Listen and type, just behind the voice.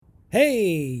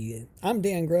Hey, I'm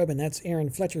Dan Grubb, and that's Aaron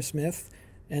Fletcher Smith,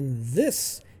 and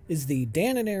this is the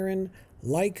Dan and Aaron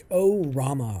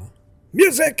Like-O-Rama.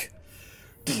 Music!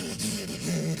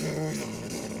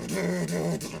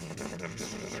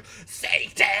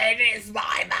 Satan is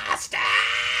my master!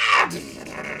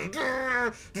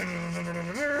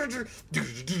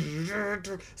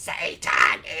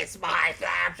 Satan is my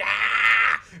master!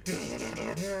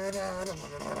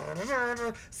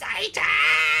 Satan!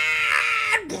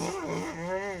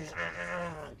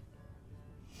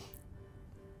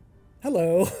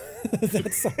 Hello.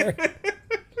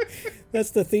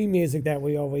 That's the theme music that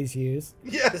we always use.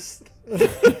 Yes,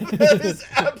 that is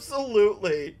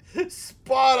absolutely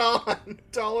spot on,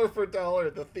 dollar for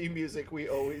dollar, the theme music we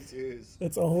always use.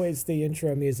 It's always the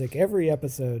intro music, every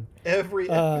episode. Every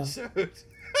episode.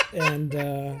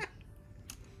 And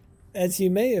as you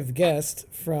may have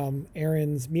guessed from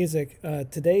Aaron's music,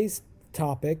 today's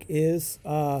topic is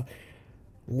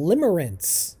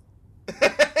limerence.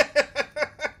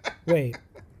 Wait.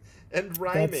 And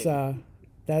rhyming.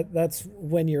 That's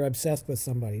when you're obsessed with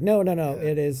somebody. No. Yeah.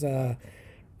 It is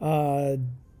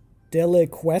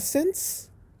deliquescence.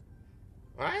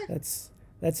 What?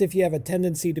 That's if you have a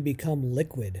tendency to become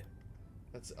liquid.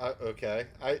 That's okay.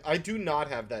 I do not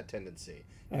have that tendency.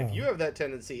 And if you have that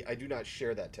tendency, I do not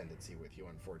share that tendency with you,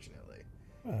 unfortunately.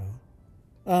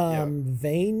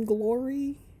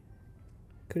 Vainglory?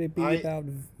 Could it be about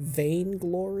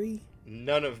vainglory?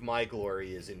 None of my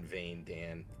glory is in vain,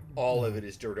 Dan. All of it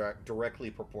is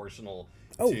directly proportional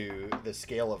to the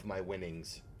scale of my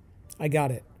winnings. I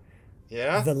got it.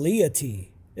 Yeah?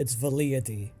 Veleity. It's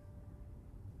veleity.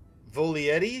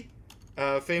 Volieti?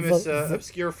 Famous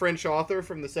obscure French author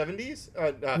from the 70s?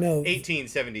 No.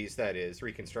 1870s, that is.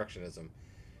 Reconstructionism.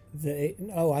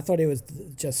 I thought it was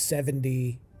just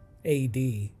 70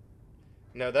 A.D.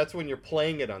 No, that's when you're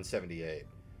playing it on 78.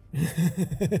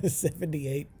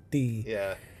 78 D.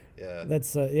 Yeah.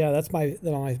 That's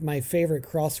my favorite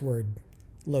crossword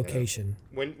location.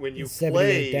 Yeah. When you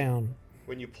 78 down.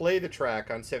 When you play the track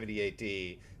on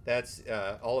 78D, that's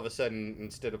all of a sudden,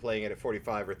 instead of playing it at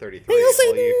 45 or 33, Hail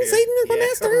Satan! Satan is my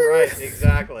master! Right,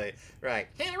 exactly. Right.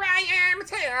 Here I am,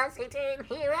 hail Satan!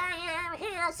 Here I am,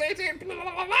 hail Satan!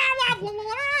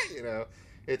 You know,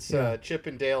 it's Chip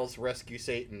and Dale's Rescue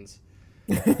Satans.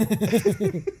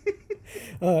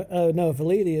 No,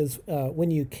 validity is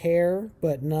when you care,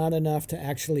 but not enough to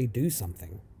actually do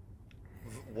something.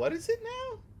 What is it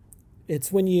now?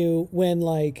 It's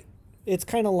it's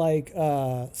kind of like,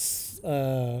 I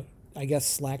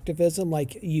guess, slacktivism.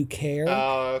 Like, you care.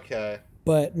 Oh, okay.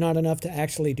 But not enough to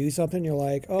actually do something. You're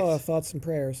like, thoughts and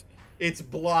prayers. It's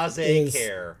blasé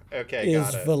care. Okay,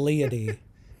 got it. Is validity.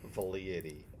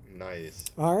 Validity. Nice.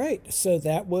 All right, so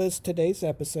that was today's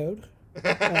episode.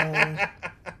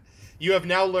 You have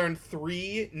now learned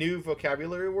 3 new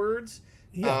vocabulary words.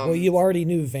 Yeah, well, you already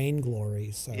knew vainglory.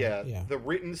 So, yeah, the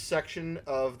written section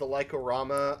of the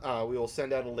Like-O-Rama, we will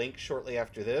send out a link shortly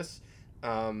after this.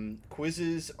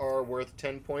 Quizzes are worth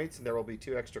 10 points, and there will be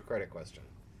 2 extra credit questions.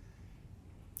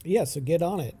 Yeah, so get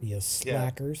on it, you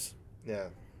slackers. Yeah.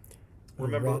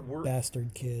 Remember, we're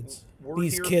bastard kids.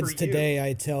 These kids today,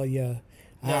 I tell you.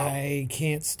 No. I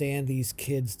can't stand these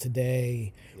kids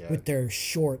today with their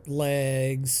short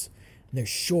legs, their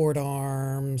short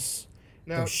arms,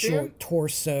 their short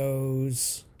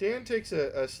torsos. Dan takes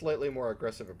a slightly more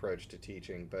aggressive approach to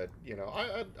teaching, but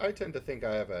I tend to think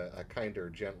I have a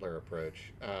kinder, gentler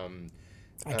approach.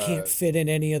 I can't fit in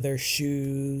any of their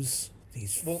shoes.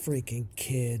 These freaking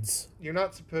kids. You're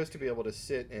not supposed to be able to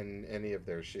sit in any of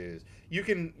their shoes. You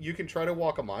can try to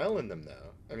walk a mile in them, though.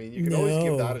 I mean, you can always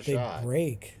give that a shot. They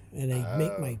break, and they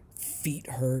make my feet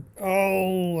hurt.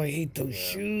 Oh, I hate those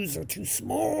shoes. They're too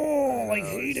small. I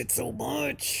hate it so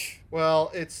much. Well,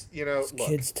 it's, these look,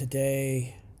 kids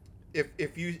today. If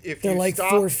they're you like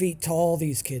stop, 4 feet tall,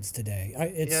 these kids today.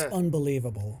 It's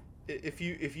unbelievable. If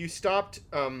you stopped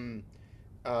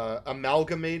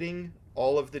amalgamating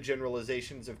all of the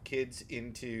generalizations of kids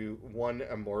into one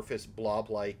amorphous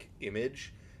blob-like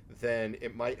image, then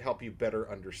it might help you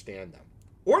better understand them.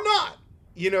 Or not.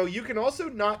 You can also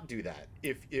not do that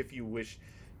if you wish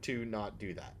to not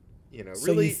do that.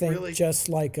 So you think just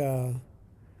like a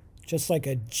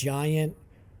giant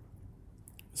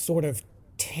sort of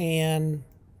tan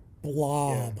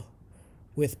blob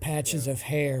with patches of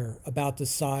hair about the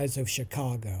size of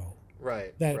Chicago.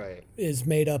 Right. That is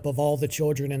made up of all the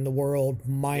children in the world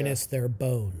minus their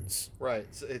bones. Right.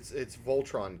 It's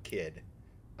Voltron Kid.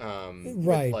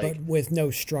 But with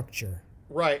no structure.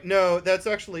 Right. No, that's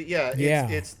actually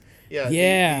it's Yeah.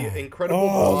 Yeah. The incredible oh,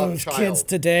 blob those child. kids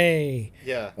today.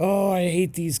 Yeah. Oh, I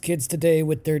hate these kids today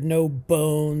with their no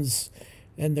bones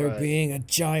and their Right. being a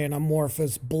giant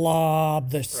amorphous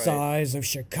blob the size of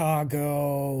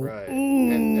Chicago. Right.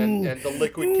 Ooh, and the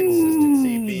liquid consistency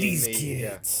being these the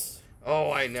kids.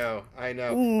 Oh, I know.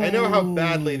 Ooh. I know how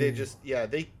badly they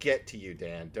they get to you,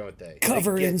 Dan, don't they?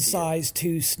 Covered they in size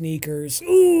 2 sneakers.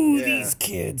 Ooh, these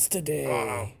kids today.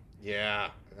 Oh,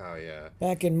 yeah. Oh, yeah.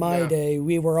 Back in my day,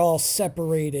 we were all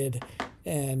separated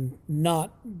and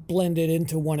not blended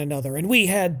into one another. And we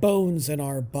had bones in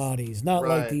our bodies, not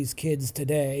like these kids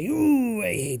today. Ooh,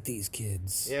 I hate these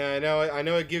kids. Yeah, I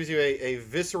know it gives you a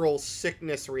visceral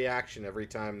sickness reaction every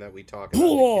time that we talk about the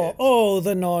kids. Oh,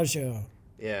 the nausea.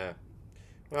 Yeah.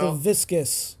 Well, the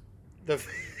viscous. The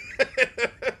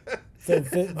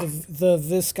the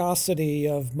viscosity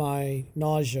of my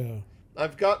nausea.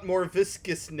 I've got more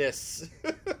viscousness.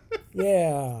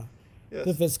 Yeah. Yes.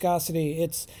 The viscosity.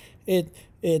 It's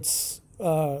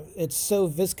so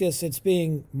viscous. It's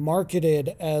being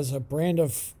marketed as a brand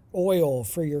of oil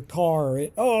for your car.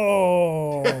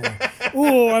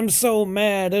 I'm so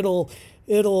mad.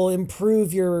 It'll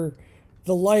improve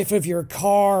the life of your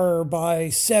car by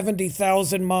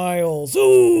 70,000 miles.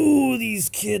 Ooh, these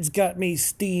kids got me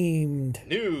steamed.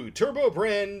 New Turbo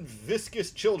brand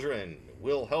Viscous Children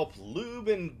will help lube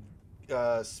and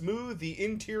smooth the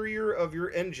interior of your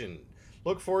engine.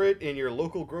 Look for it in your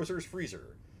local grocer's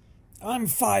freezer. I'm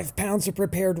 5 pounds of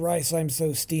prepared rice. I'm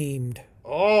so steamed.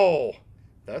 Oh,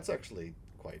 that's actually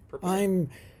quite prepared.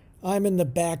 I'm in the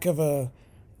back of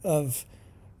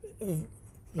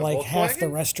like half the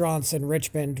Volkswagen? restaurants in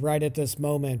Richmond right at this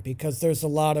moment because there's a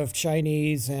lot of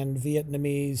Chinese and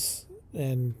Vietnamese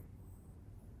and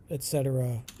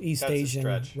etc. East Asian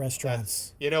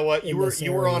restaurants. You know what? You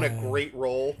were on a area. great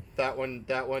roll. That one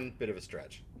bit of a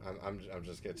stretch. I'm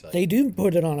just gonna tell you. They do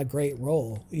put it on a great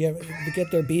roll. You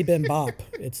get their bibimbap.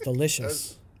 It's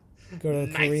delicious. Go to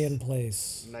a Korean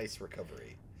place. Nice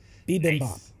recovery. Bibimbap.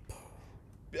 Nice.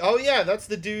 Oh yeah, that's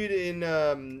the dude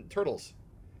in Turtles.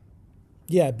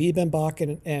 Yeah,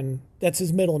 Bibimbap, and that's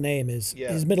his middle name.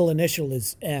 His middle initial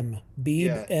is M.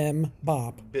 Beeb M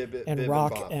Bop. And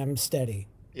Rock Bop. M Steady.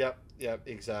 Yep,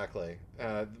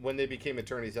 when they became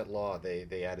attorneys at law,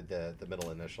 they added the middle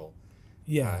initial.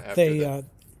 Yeah,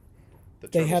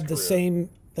 they have the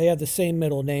same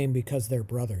middle name because they're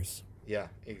brothers. Yeah,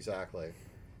 exactly.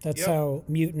 That's how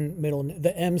mutant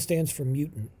the M stands for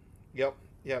mutant. Yep,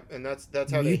 and that's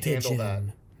how they handle that.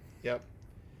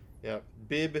 Yep.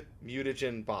 Bib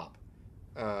Mutagen Bop.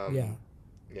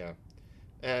 Yeah,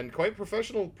 and quite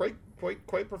professional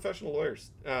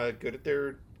lawyers. Good at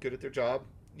their job.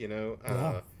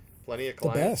 Plenty of clients. The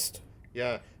best.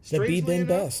 Yeah,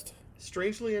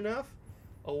 Strangely enough,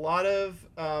 a lot of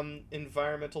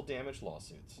environmental damage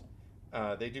lawsuits.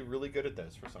 They do really good at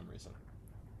those for some reason.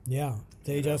 Yeah,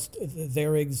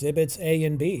 they're exhibits A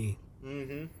and B.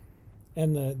 Mm-hmm.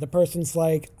 And the person's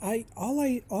like, all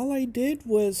I did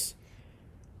was,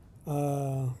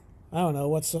 I don't know,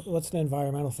 what's an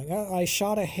environmental thing? I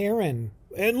shot a heron,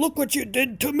 and look what you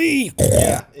did to me.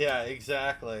 Yeah,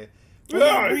 exactly.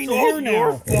 Yeah, green it's hair all now.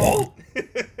 your fault.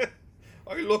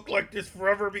 I look like this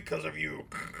forever because of you.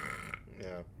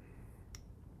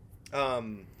 Yeah.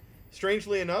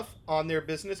 Strangely enough, on their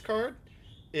business card,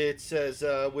 it says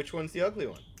which one's the ugly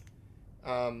one.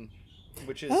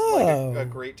 Which is like a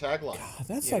great tagline. God,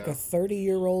 that's like a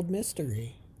 30-year-old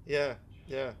mystery. Yeah.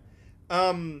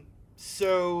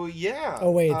 So yeah.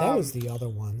 Oh wait, that was the other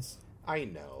ones. I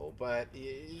know, but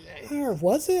or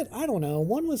was it? I don't know.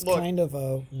 One was kind of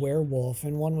a werewolf,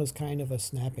 and one was kind of a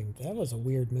snapping. That was a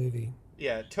weird movie.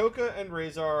 Yeah, Toka and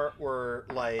Razor were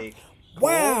like. Cool,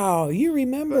 wow, you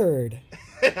remembered.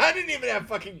 I didn't even have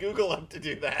fucking Google up to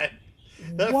do that.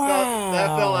 That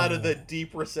fell out of the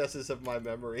deep recesses of my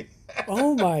memory.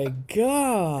 Oh my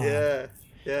god. Yeah.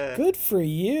 Good for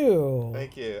you.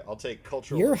 Thank you. I'll take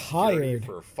cultural. You're hired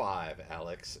for $5,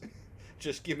 Alex.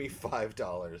 Just give me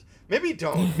 $5. Maybe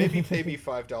don't. Maybe pay me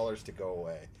 $5 to go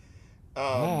away.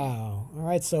 Wow. All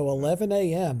right. So 11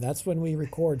 a.m. That's when we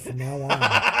record from now on.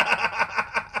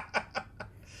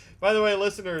 By the way,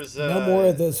 listeners, no more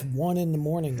of this 1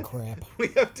 a.m. crap. We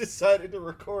have decided to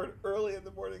record early in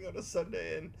the morning on a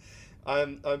Sunday, and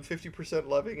I'm 50%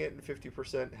 loving it and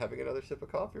 50% having another sip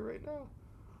of coffee right now.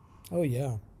 Oh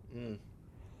yeah.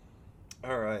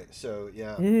 All right. So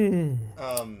yeah.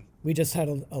 We just had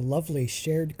a lovely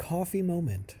shared coffee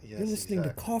moment. Yes, You're listening to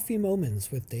Coffee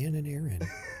Moments with Dan and Aaron.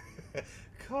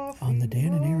 Coffee on the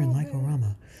Dan and Aaron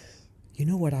DISlike-O-Rama. You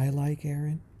know what I like,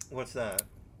 Aaron? What's that?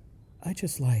 I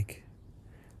just like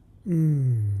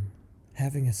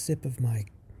having a sip of my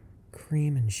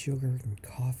cream and sugar and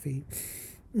coffee.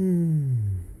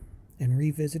 And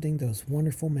revisiting those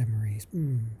wonderful memories.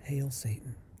 Hail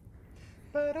Satan.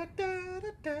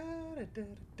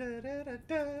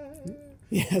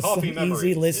 Yes, Coffee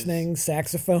easy listening,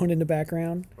 saxophone in the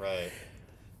background. Right.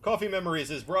 Coffee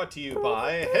Memories is brought to you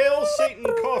by Hail Satan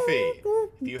Coffee.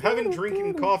 If you haven't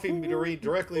drinking coffee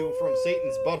directly from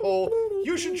Satan's butthole,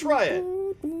 you should try it.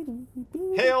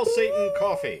 Hail Satan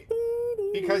Coffee.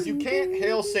 Because you can't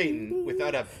hail Satan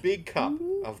without a big cup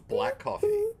of black coffee.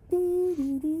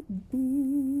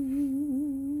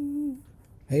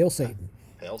 Hail Satan.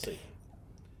 Hail Satan.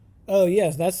 Oh,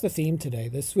 yes, that's the theme today.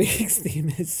 This week's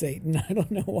theme is Satan. I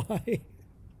don't know why.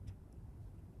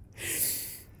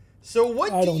 So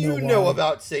what do you know why.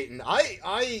 about Satan?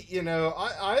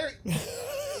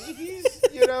 He's,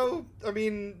 I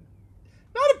mean,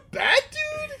 not a bad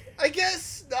dude, I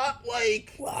guess. Not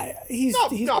like, Well, he's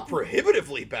not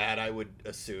prohibitively bad, I would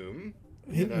assume.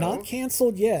 Not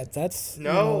canceled yet. That's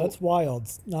that's wild.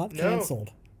 Not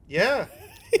canceled. Yeah.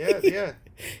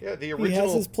 The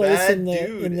original his place bad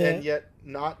dude, and yet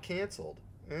not canceled.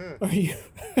 Are you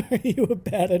a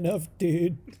bad enough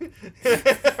dude?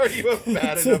 Are you a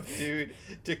bad enough dude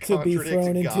to be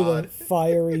thrown into God? the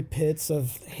fiery pits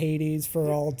of Hades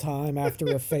for all time after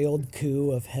a failed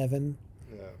coup of heaven?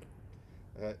 Yeah.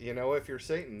 If you're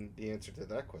Satan, the answer to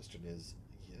that question is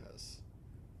yes.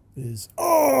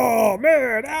 Oh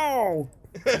man, ow!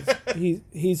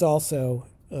 he's also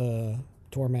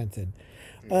tormented.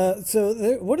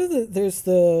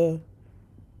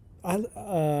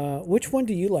 Which one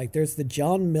do you like? There's the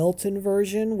John Milton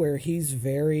version where he's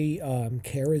very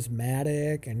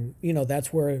charismatic, and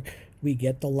that's where we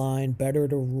get the line, better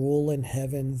to rule in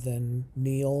heaven than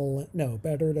kneel. No,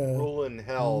 better to rule in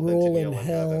hell rule than to in kneel in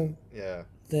hell heaven. Yeah.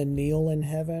 Than kneel in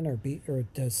heaven or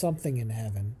to something in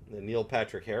heaven. The Neil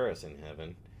Patrick Harris in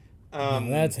heaven. No,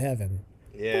 that's heaven.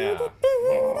 Yeah.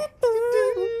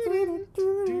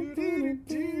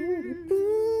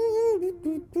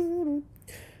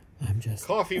 I'm just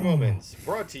Coffee Moments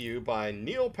brought to you by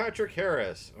Neil Patrick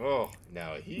Harris. Oh,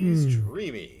 now he's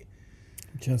dreamy.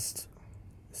 Just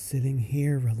sitting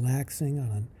here relaxing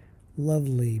on a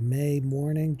lovely May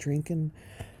morning, drinking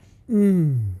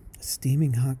a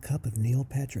steaming hot cup of Neil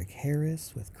Patrick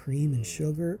Harris with cream and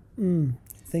sugar.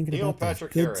 Thinking Neil about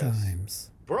Patrick those good Harris. times.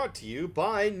 Brought to you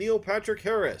by Neil Patrick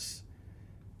Harris.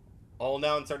 All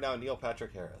nouns are now Neil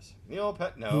Patrick Harris.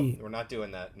 We're not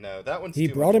doing that. No, that one's He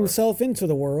too brought much himself into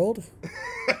the world.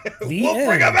 We'll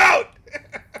bring him out!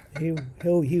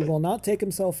 He will not take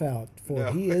himself out,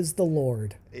 for he is the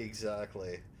Lord.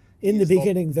 Exactly. In the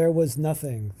beginning, there was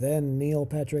nothing. Then Neil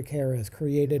Patrick Harris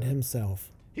created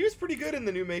himself. He was pretty good in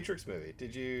the new Matrix movie.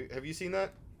 Have you seen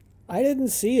that? I didn't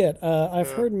see it.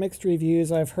 I've heard mixed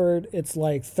reviews. I've heard it's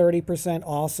like 30%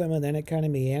 awesome and then it kind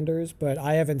of meanders, but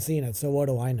I haven't seen it, so what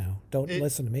do I know? Don't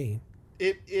listen to me.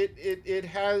 It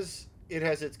has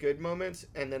its good moments,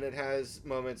 and then it has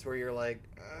moments where you're like,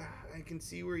 I can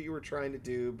see where you were trying to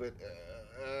do, but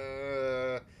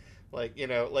like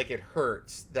it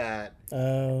hurts that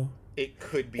it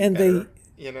could be and better.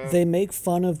 They make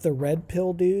fun of the red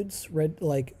pill dudes,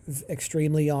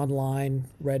 extremely online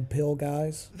red pill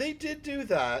guys. They did do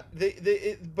that.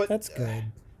 But that's good.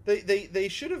 They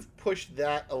should have pushed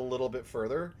that a little bit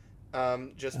further,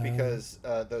 just because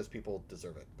those people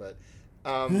deserve it. But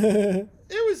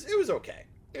it was okay.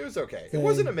 It was okay. It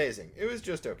wasn't amazing. It was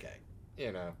just okay.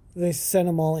 They sent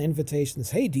them all invitations.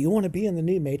 Hey, do you want to be in the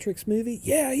new Matrix movie?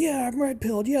 Yeah, I'm red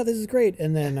pilled. Yeah, this is great.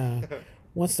 And then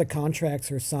once the contracts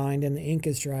are signed and the ink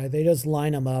is dry, they just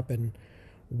line them up and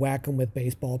whack them with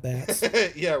baseball bats.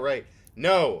 Yeah, right.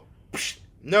 No. Psh,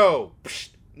 no.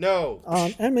 Psh, no.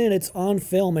 Psh. I mean, it's on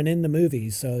film and in the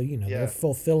movies, so, they're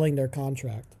fulfilling their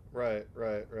contract. Right.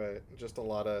 Just a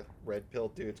lot of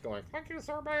red-pilled dudes going, Thank you,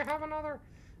 sir. May I have another?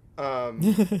 Yeah,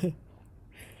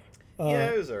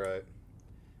 it was all right.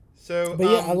 So, but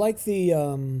I like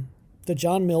the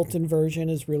John Milton version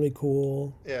is really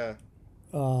cool. Yeah.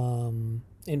 In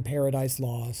Paradise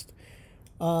Lost.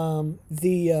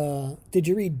 Did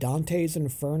you read Dante's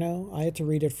Inferno? I had to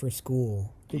read it for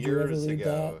school. Did you ever read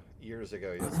that? Years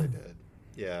ago, yes, I did.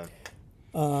 Yeah.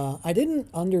 I didn't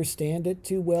understand it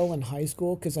too well in high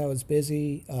school because I was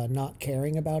busy not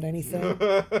caring about anything.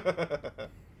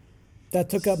 That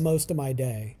took up most of my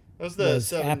day. That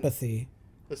was apathy.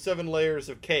 The 7 layers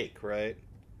of cake, right?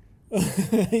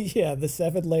 Yeah, the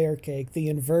 7-layer cake, the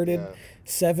inverted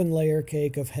 7-layer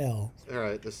cake of hell. All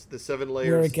right, the 7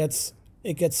 layers. Where it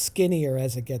gets skinnier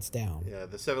as it gets down. Yeah,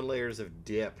 the 7 layers of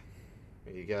dip.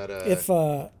 You got if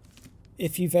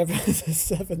you've ever the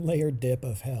 7-layer dip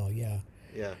of hell, yeah.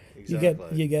 Yeah, exactly.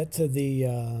 You get to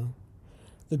the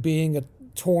the being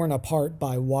torn apart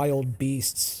by wild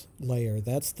beasts layer.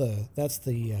 That's the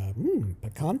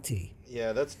picante.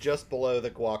 Yeah, that's just below the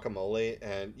guacamole,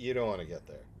 and you don't want to get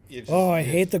there. I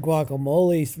hate the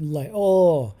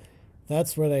guacamole.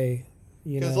 That's where they,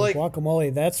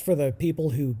 guacamole. That's for the people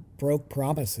who broke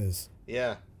promises.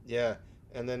 Yeah, yeah.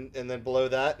 And then below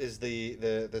that is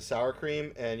the sour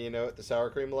cream, and you know what the sour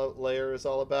cream layer is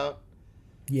all about?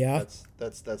 Yeah.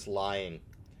 That's lying.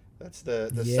 That's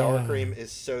the Yeah. sour cream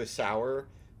is so sour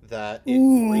that it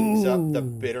brings up the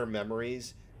bitter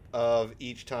memories of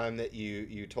each time that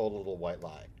you told a little white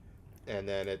lie. And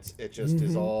then it just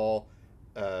is all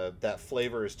that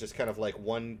flavor is just kind of like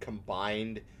one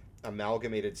combined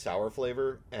amalgamated sour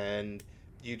flavor, and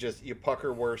you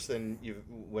pucker worse than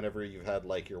whenever you've had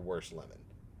like your worst lemon.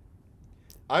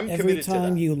 I'm committed to that. Every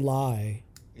time you lie,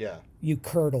 yeah, you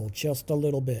curdle just a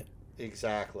little bit.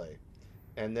 Exactly.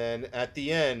 And then at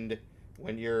the end,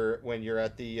 when you're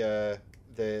at the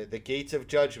gates of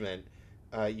judgment,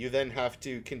 you then have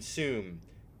to consume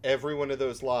every one of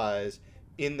those lies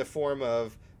in the form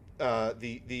of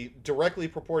the directly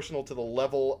proportional to the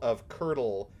level of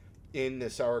curdle in the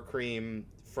sour cream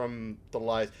from the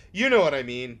lies. You know what I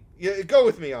mean? Go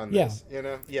with me on this. You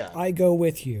know? Yeah. I go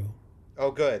with you.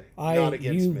 Oh, good. Not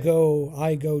against me.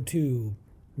 I go too.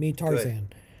 Me,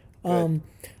 Tarzan. Good.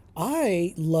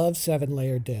 I love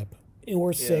 7-layer dip,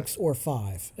 or 6 or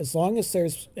 5, as long as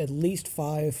there's at least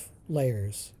 5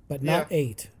 layers, but not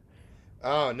 8.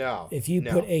 Oh no! If you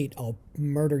put 8, I'll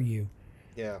murder you.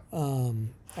 Yeah.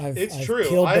 I've true.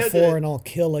 killed before and I'll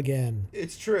kill again.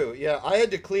 It's true. Yeah, I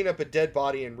had to clean up a dead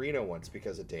body in Reno once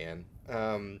because of Dan.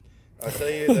 I'll tell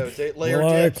you, those 8-layer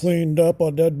dips. I cleaned up a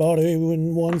dead body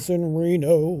once in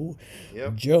Reno,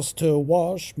 just to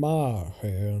wash my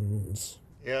hands.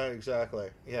 Yeah, exactly.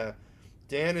 Yeah,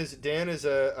 Dan is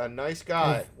a nice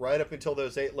guy right up until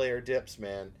those 8-layer dips,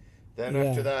 man. Then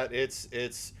after that,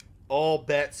 it's all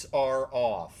bets are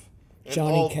off. And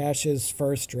Johnny Cash's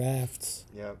first drafts.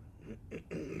 Yeah.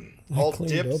 I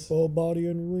cleaned up a body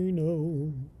in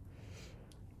Reno.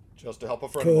 Just to help a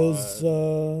friend of mine. Because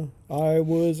I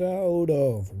was out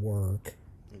of work.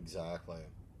 Exactly.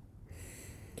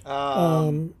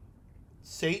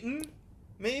 Satan,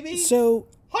 maybe? So,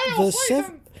 Hail the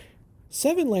Satan!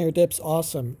 7-layer dip's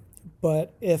awesome,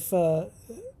 but if, I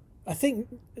think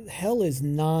hell is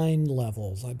 9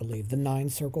 levels, I believe, the 9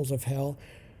 circles of hell.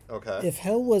 Okay. If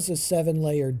hell was a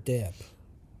 7-layer dip,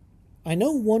 I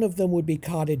know one of them would be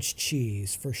cottage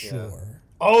cheese for sure.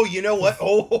 Oh, you know what?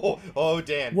 Oh,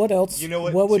 Dan. What else? You know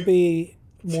what? What would be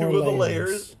more Two of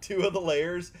the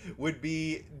layers would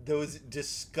be those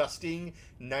disgusting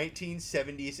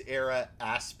 1970s era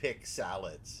aspic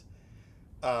salads.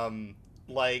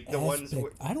 Like the ones.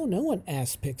 I don't know an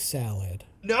aspic salad.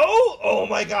 No? Oh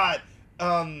my God.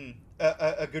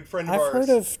 A good friend of ours. I've heard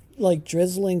of like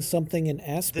drizzling something in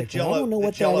aspic. I don't know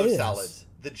what that is.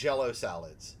 The Jello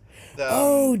salads.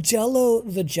 Jello,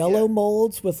 the Jello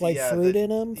molds with like fruit in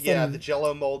them. The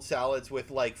Jello mold salads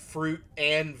with like fruit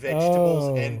and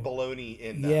vegetables and bologna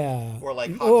in them. Yeah. Or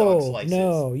like hot dog slices.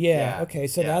 Okay,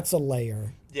 so that's a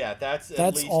layer. Yeah, that's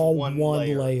least all one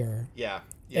layer. Yeah.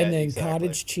 And then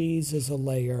cottage cheese is a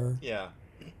layer. Yeah.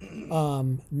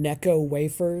 Necco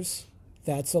wafers,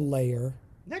 that's a layer.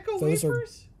 Necco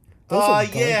wafers? Those are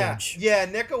garbage. Yeah,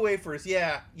 Necco wafers.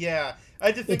 Yeah. I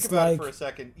had to think about it for a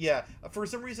second. Yeah, for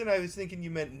some reason I was thinking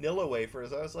you meant Nilla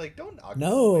wafers. I was like, don't knock.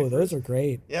 No, wafers. Those are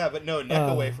great. Yeah, but no,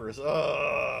 Necco wafers.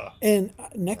 Ugh. And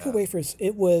Necco wafers,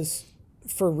 it was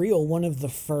for real one of the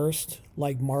first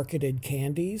like marketed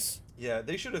candies. Yeah,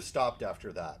 they should have stopped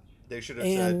after that. They should have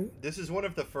said, "This is one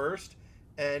of the first,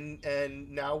 and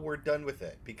now we're done with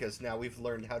it because now we've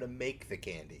learned how to make the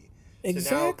candy."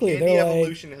 Exactly. So now candy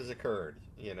evolution has occurred.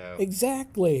 You know.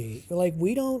 Exactly. Like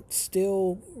we don't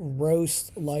still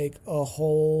roast like a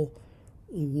whole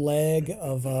leg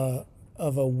of a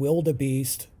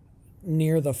wildebeest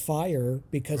near the fire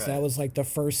because that was like the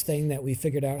first thing that we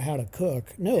figured out how to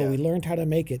cook. No, we learned how to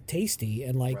make it tasty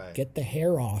and like get the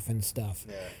hair off and stuff.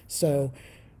 Yeah. So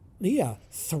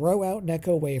throw out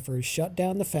Necco wafers, shut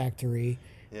down the factory.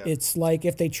 Yeah. It's like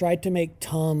if they tried to make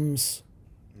Tums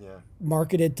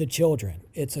marketed to children.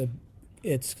 It's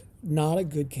not a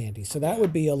good candy. So that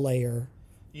would be a layer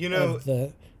of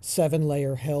the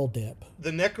 7-layer hell dip.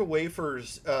 The Necco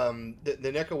wafers, the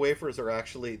Necco wafers are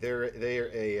actually they're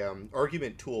a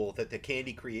argument tool that the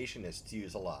candy creationists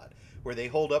use a lot, where they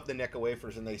hold up the Necco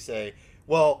wafers and they say,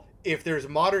 well, if there's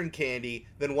modern candy,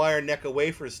 then why are Necco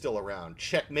wafers still around?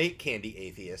 Checkmate, candy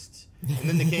atheists. And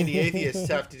then the candy atheists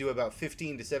have to do about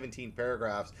 15 to 17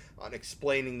 paragraphs on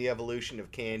explaining the evolution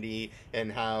of candy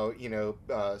and how,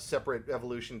 separate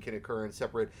evolution can occur in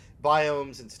separate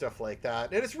biomes and stuff like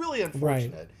that. And it's really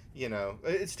unfortunate. Right.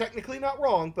 It's technically not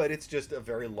wrong, but it's just a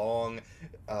very long,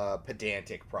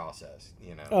 pedantic process,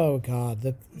 Oh, God,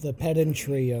 the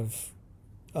pedantry of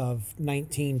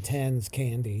 1910s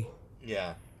candy.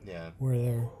 Yeah. Where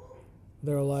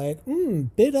they're like,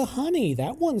 bit of honey,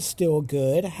 that one's still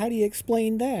good. How do you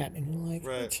explain that? And you're like,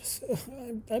 right.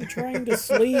 I'm trying to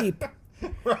sleep.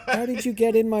 Right. How did you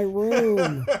get in my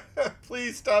room?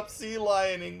 Please stop sea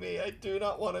lioning me. I do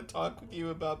not want to talk with you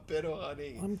about bit of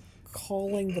honey. I'm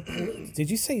calling the police.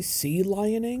 Did you say sea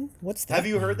lioning? What's that? Have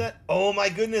you heard that? Oh my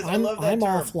goodness, I love that term.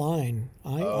 I'm offline.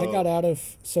 I got out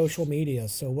of social media.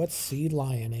 So what's sea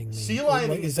lioning mean? Sea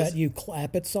lioning is that you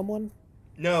clap at someone?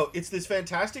 No, it's this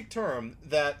fantastic term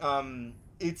that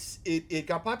it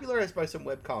got popularized by some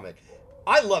webcomic.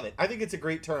 I love it. I think it's a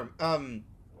great term.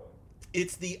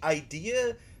 It's the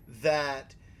idea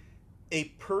that a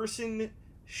person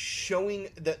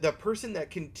the person that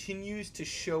continues to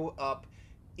show up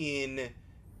in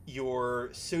your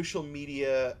social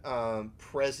media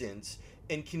presence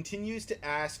and continues to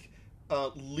ask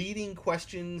leading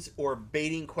questions or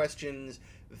baiting questions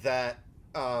that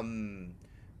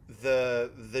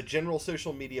the general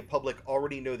social media public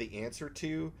already know the answer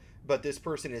to, but this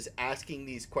person is asking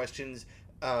these questions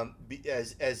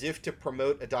as if to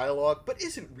promote a dialogue, but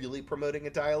isn't really promoting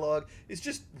a dialogue. It's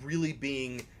just really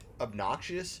being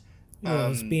obnoxious.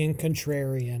 It's being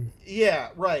contrarian. Yeah,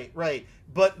 right.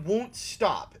 But won't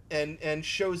stop and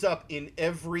shows up in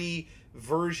every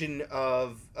version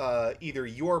of either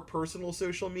your personal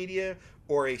social media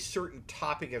or a certain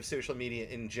topic of social media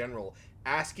in general,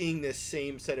 asking this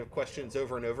same set of questions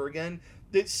over and over again.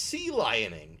 It's sea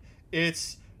lioning.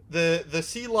 It's the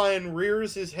sea lion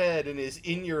rears his head and is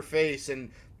in your face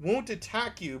and won't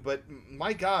attack you, but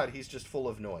my God, he's just full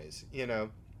of noise,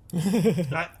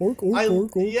 I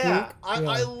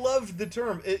loved the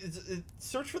term.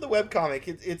 Search for the webcomic.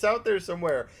 It's out there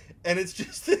somewhere, and it's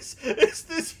just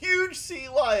this huge sea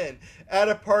lion at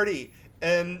a party,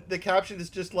 and the caption is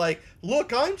just like,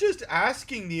 "Look, I'm just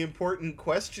asking the important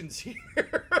questions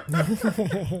here,"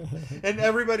 and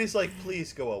everybody's like,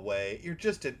 "Please go away. You're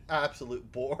just an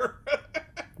absolute bore."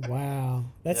 Wow,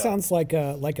 that sounds like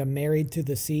a Married to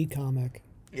the Sea comic.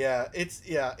 Yeah, it's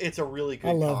a really good.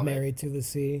 I love comic. Married to the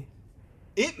Sea.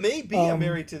 It may be a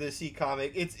Married to the Sea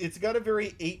comic. It's got a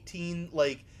very 18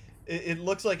 it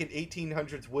looks like an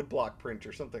 1800s woodblock print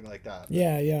or something like that.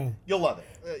 Yeah. You'll love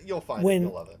it. You'll find it.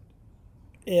 You'll love it.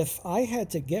 If I had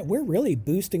to we're really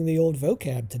boosting the old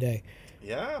vocab today.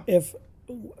 Yeah.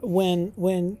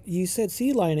 When you said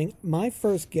sea lining, my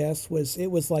first guess was it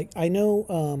was like, I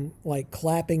know like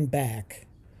clapping back.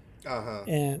 Uh-huh.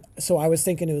 And so I was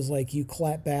thinking it was like you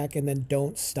clap back and then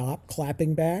don't stop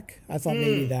clapping back. I thought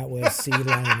maybe that was sea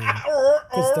lining.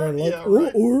 Because they're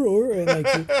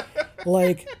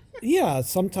like, and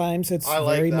sometimes it's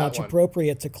very much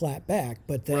appropriate to clap back,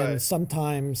 but then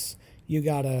sometimes you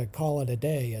gotta call it a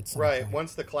day at some point.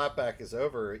 Once the clapback is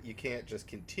over, you can't just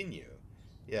continue.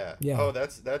 Yeah. Yeah. Oh,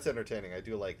 that's entertaining. I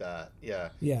do like that. Yeah.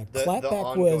 Yeah.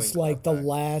 Clapback was like the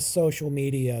last social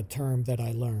media term that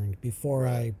I learned before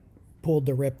I pulled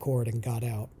the ripcord and got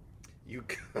out. You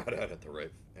got out at the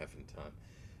right effing time.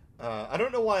 I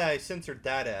don't know why I censored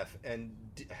that F and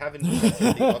haven't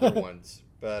censored the other ones,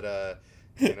 but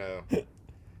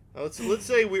let's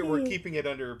say we're keeping it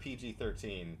under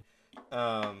PG-13.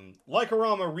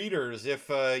 Like-O-Rama readers, if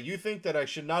you think that I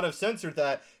should not have censored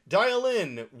that, dial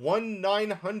in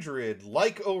 1-900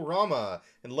 Like-O-Rama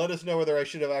and let us know whether I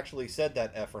should have actually said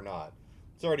that F or not.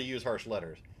 Sorry to use harsh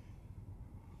letters.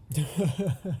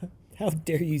 How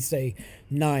dare you say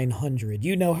 900?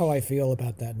 You know how I feel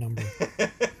about that number.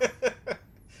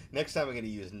 Next time I'm going to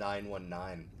use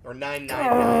 919 or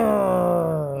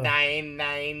 999.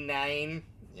 999.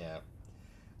 Yeah.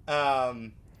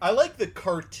 I like the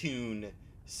cartoon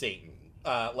Satan,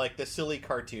 like the silly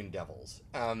cartoon devils.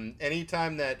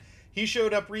 Anytime that he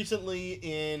showed up recently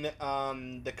in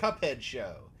the Cuphead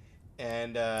show,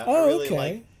 and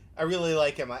I really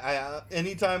like him. I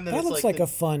anytime that looks like a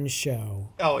fun show.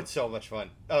 Oh, it's so much fun.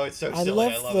 Oh, it's so silly.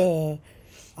 I love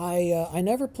it. I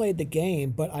never played the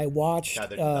game, but I watched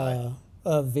a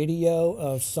video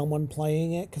of someone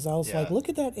playing it because I was like, look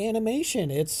at that animation.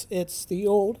 It's the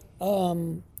old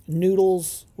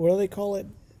noodles. What do they call it?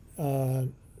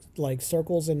 Like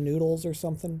circles and noodles or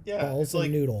something? Yeah, balls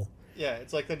and noodle. Yeah,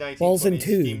 it's like the 1920s balls and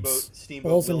tubes,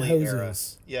 Steamboat balls and Willie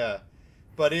hoses. era. Yeah,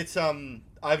 but it's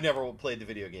I've never played the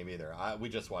video game either. We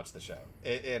just watched the show,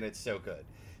 and it's so good.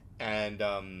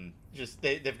 And just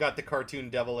they've got the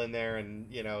cartoon devil in there,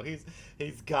 and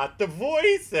he's got the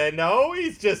voice, and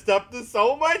he's just up to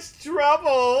so much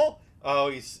trouble.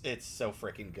 It's so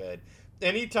freaking good.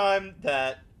 Anytime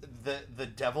that the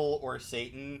devil or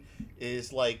Satan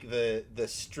is like the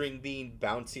string bean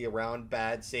bouncy around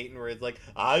bad Satan, where it's like,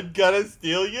 I'm gonna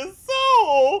steal your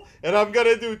soul and I'm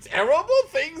gonna do terrible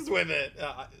things with it,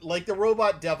 like the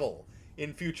robot devil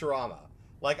in Futurama.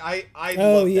 Like I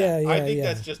love that. I think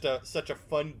that's just such a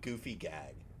fun, goofy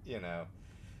gag,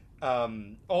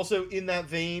 Also in that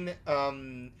vein,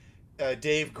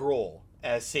 Dave Grohl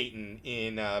as Satan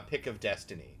in Pick of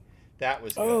Destiny. That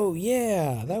was good. Oh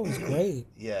yeah, that was great.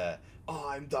 Yeah.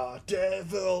 I'm the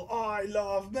devil. I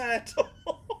love metal.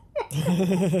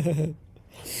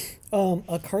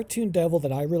 A cartoon devil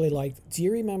that I really liked. Do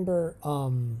you remember?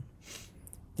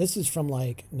 This is from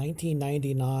like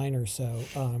 1999 or so.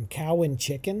 Cow and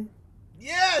Chicken.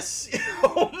 Yes.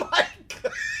 Oh my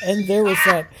god. And there was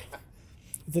that.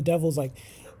 The devil's like,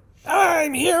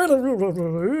 I'm here. He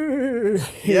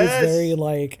was very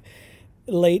like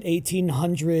late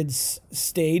 1800s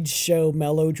stage show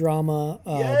melodrama,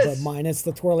 but minus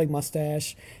the twirling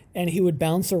mustache, and he would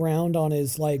bounce around on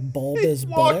his like bulbous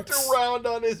buttocks. Walked around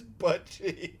on his butt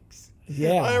cheeks.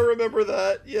 Yeah, I remember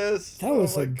that. Yes, that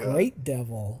was a great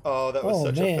devil. Oh, that was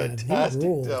such a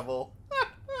fantastic devil.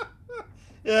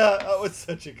 Yeah, that was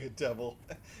such a good devil,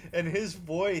 and his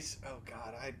voice. Oh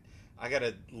God, I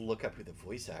gotta look up who the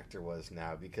voice actor was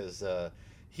now, because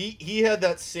he had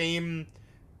that same.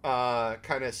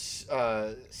 Kind of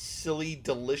silly,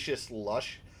 delicious,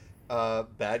 lush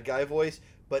bad guy voice,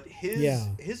 but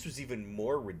his was even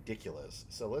more ridiculous.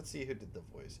 So let's see who did the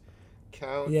voice.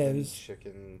 Cow and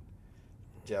Chicken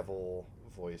devil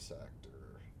voice actor.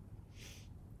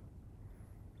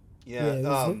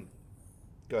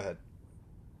 Go ahead.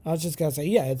 I was just gonna say,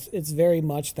 it's very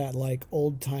much that like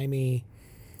old timey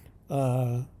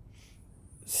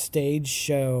stage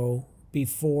show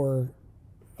before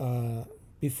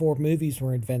movies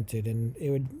were invented, and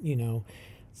it would,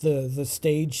 the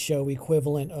stage show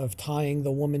equivalent of tying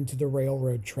the woman to the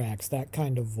railroad tracks, that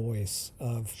kind of voice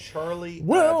of Charlie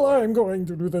Adler. I'm going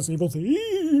to do this evil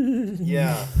thing.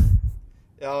 Yeah.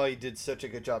 Oh, he did such a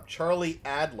good job. Charlie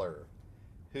Adler,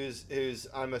 who's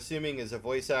I'm assuming is a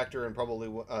voice actor and probably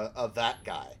that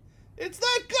guy. It's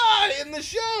that guy in the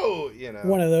show,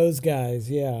 One of those guys,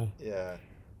 yeah. Yeah.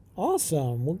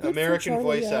 Awesome. Well, good American for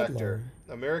voice Adler. actor.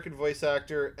 American voice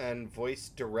actor and voice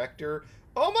director.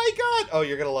 Oh my god! Oh,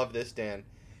 you're gonna love this, Dan.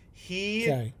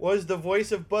 He was the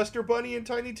voice of Buster Bunny in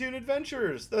Tiny Toon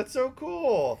Adventures. That's so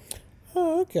cool.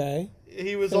 Oh, okay.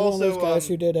 He was also one of those guys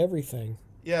who did everything.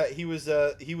 Yeah, he was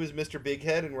Mr. Big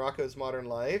Head in Rocko's Modern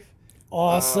Life.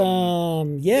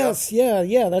 Awesome. Yes, yep.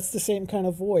 yeah. That's the same kind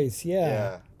of voice. Yeah.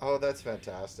 Yeah. Oh, that's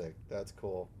fantastic. That's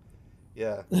cool.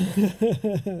 Yeah.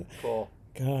 Cool.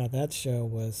 God, that show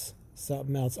was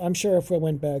something else. I'm sure if we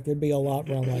went back, there'd be a lot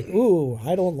where I'm like, ooh,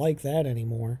 I don't like that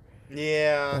anymore.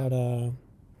 Yeah.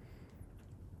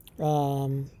 But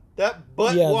that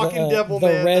butt-walking devil the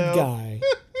man, red guy.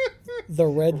 The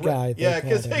red guy. Yeah,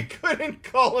 because they couldn't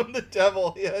call him the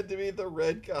devil. He had to be the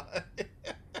red guy.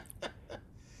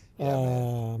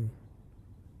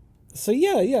 So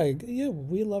yeah,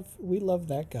 we love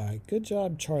that guy. Good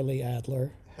job, Charlie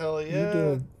Adler. Hell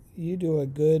yeah. You do a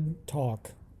good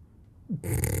talk.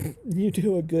 You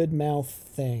do a good mouth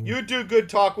thing. You do good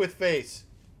talk with face.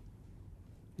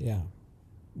 Yeah.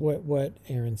 What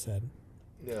Aaron said.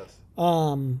 Yes.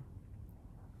 So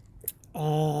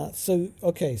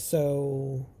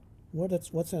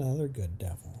what's another good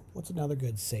devil? What's another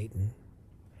good Satan?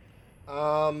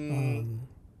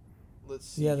 Let's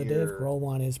see. Yeah, the Dave Grohl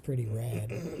one is pretty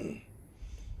rad.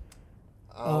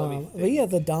 But yeah,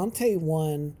 the Dante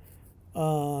one,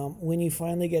 when you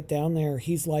finally get down there,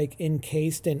 he's like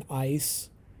encased in ice,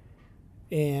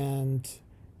 and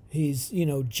he's,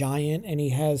 giant, and he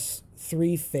has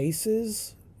 3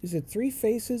 faces. Is it 3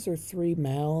 faces or 3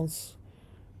 mouths?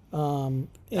 And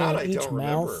I don't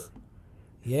remember.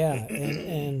 Yeah,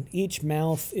 and each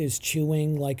mouth is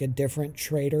chewing like a different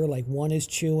traitor. Like one is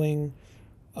chewing,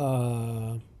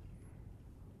 I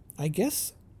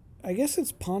guess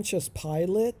it's Pontius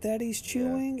Pilate that he's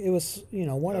chewing. Yeah. It was,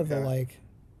 one of the like,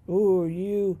 ooh,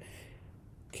 you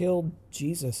killed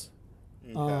Jesus.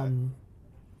 Okay.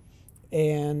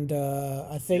 And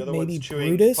I think maybe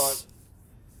Brutus.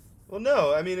 Well,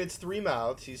 no, I mean, it's 3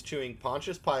 mouths. He's chewing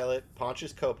Pontius Pilate,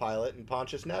 Pontius Copilot, and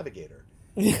Pontius Navigator.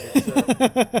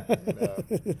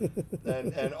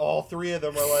 and all three of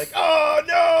them are like, "Oh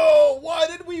no! Why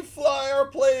did we fly our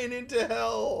plane into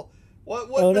hell? What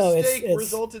mistake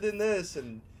resulted in this?"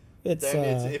 And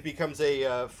then it becomes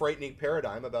a frightening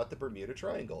paradigm about the Bermuda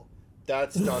Triangle.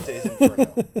 That's Dante's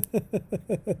Inferno.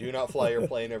 Do not fly your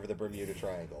plane over the Bermuda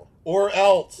Triangle, or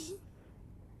else.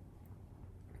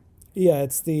 Yeah,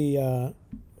 it's the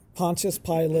Pontius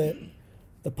Pilot,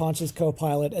 the Pontius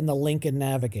Co-Pilot, and the Lincoln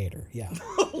Navigator. Yeah.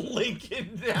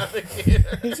 Lincoln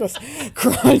Navigator. He's just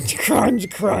crunch, crunch,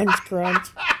 crunch, crunch.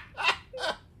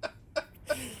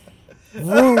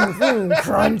 Vroom, vroom,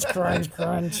 crunch, crunch,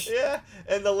 crunch. Yeah,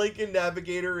 and the Lincoln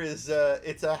Navigator is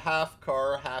it's a half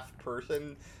car, half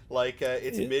person. Like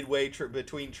it's midway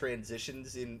between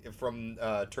transitions from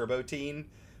Turbo Teen,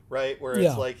 right? Where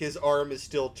it's like his arm is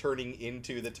still turning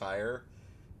into the tire.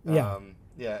 Yeah.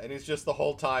 And it's just the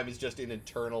whole time he's just in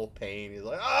internal pain. He's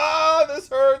like, this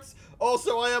hurts.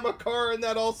 Also, I am a car, and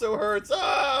that also hurts.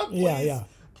 Please,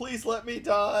 please let me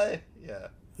die. Yeah.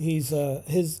 He's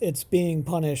it's being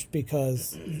punished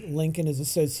because Lincoln is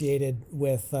associated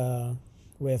with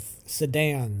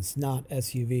sedans, not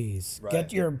SUVs. Right.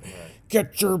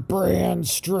 Get your brand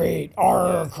straight.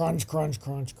 Crunch, crunch,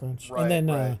 crunch, crunch. Right,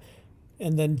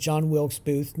 and then John Wilkes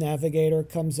Booth Navigator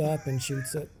comes up and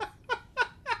shoots it.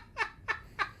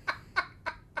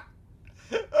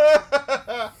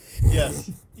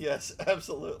 Yes,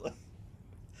 absolutely.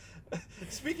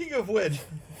 Speaking of which,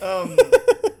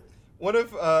 one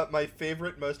of my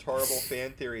favorite, most horrible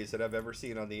fan theories that I've ever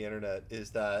seen on the internet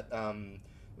is that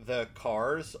the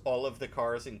cars, all of the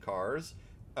cars in Cars,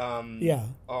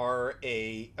 are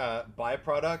a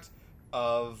byproduct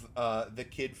of the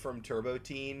kid from Turbo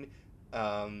Teen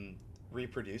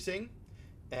reproducing.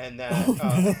 And that...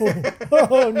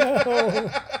 Oh, no.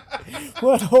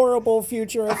 What horrible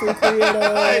future have we created?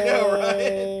 I know,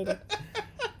 right?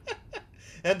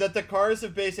 And that the Cars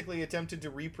have basically attempted to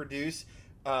reproduce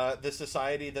the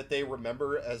society that they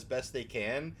remember as best they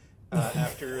can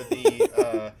after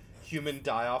the human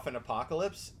die-off and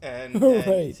apocalypse. And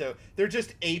so they're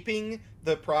just aping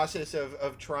the process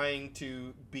of trying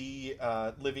to be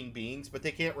living beings, but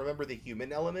they can't remember the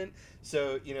human element.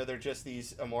 So, they're just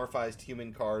these amorphized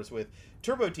human cars with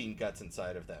Turbo Teen guts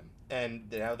inside of them.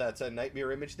 And now that's a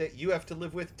nightmare image that you have to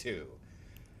live with, too.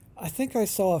 I think I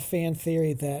saw a fan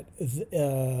theory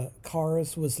that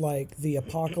Cars was like the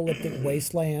apocalyptic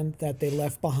wasteland that they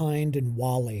left behind in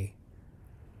WALL-E.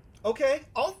 Okay,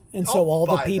 I'll all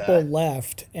the people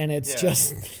left, and it's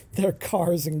just their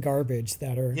cars and garbage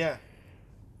that are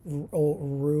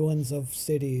ruins of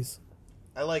cities.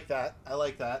 I like that.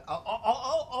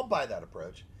 I'll buy that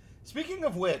approach. Speaking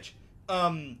of which,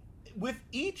 with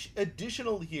each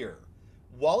additional year,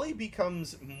 WALL-E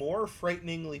becomes more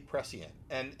frighteningly prescient,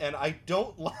 and I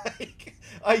do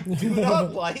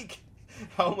not like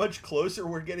how much closer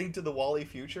we're getting to the WALL-E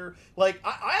future. Like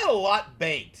I had a lot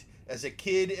banked as a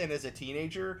kid and as a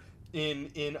teenager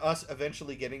in us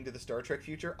eventually getting to the Star Trek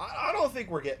future. I don't think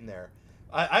we're getting there.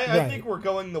 I think we're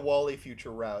going the WALL-E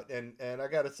future route, and I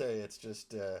gotta say, it's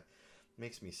just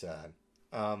makes me sad.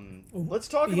 Let's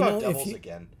talk about Devils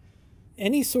again.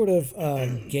 Any sort of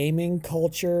gaming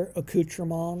culture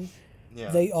accoutrement,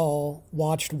 they all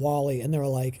watched WALL-E, and they were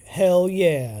like, hell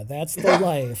yeah, that's the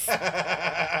life.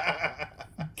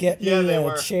 Get me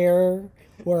a chair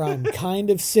where I'm kind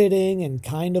of sitting and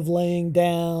kind of laying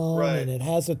down, and it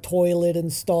has a toilet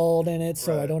installed in it,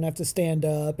 so I don't have to stand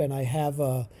up, and I have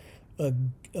a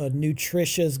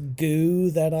nutritious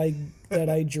goo that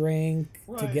I drink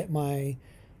to get my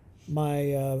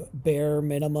bare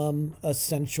minimum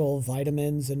essential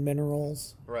vitamins and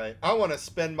minerals. Right. I want to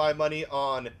spend my money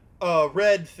on a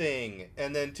red thing,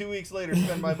 and then 2 weeks later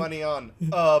spend my money on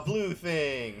a blue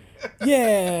thing.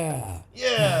 Yeah.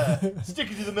 Yeah.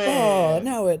 Stick it to the man.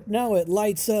 Oh, now it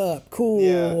lights up. Cool.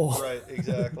 Yeah, right,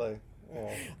 exactly. Oh.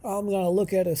 I'm going to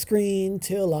look at a screen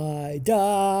till I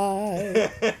die.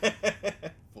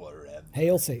 Forever.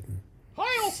 Hail Satan.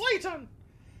 Hail Satan.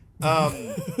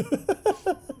 Hail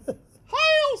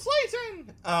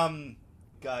Satan.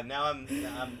 God, now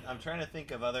I'm trying to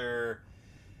think of other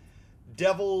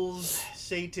devils,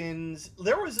 satans.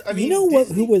 There was, I mean,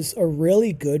 who was a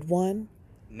really good one?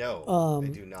 No, I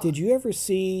do not. Did you ever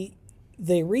see?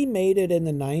 They remade it in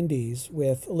the 90s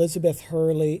with Elizabeth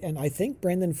Hurley and I think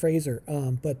Brendan Fraser,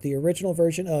 but the original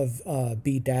version of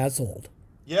Bedazzled.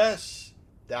 Yes,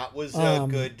 that was a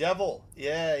good devil.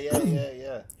 Yeah.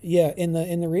 Yeah, in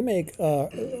the remake,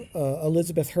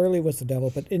 Elizabeth Hurley was the devil,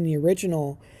 but in the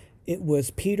original, it was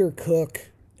Peter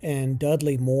Cook and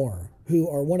Dudley Moore, who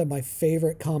are one of my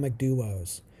favorite comic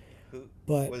duos.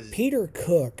 Peter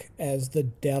Cook as the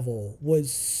devil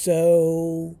was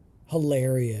so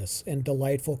hilarious and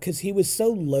delightful because he was so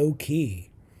low key.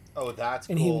 Oh, that's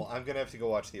cool. I'm gonna have to go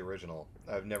watch the original.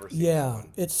 I've never seen that one.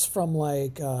 It's from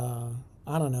like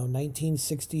I don't know,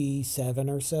 1967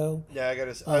 or so. Yeah,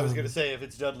 I was gonna say if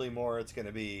it's Dudley Moore, it's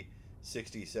gonna be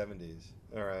 60s, 70s.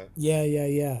 All right.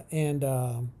 Yeah. And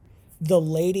the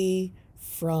lady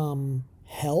from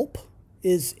Help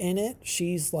is in it.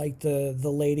 She's like the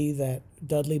lady that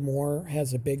Dudley Moore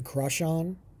has a big crush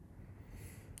on.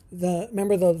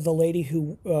 Remember the lady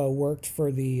who worked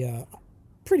for the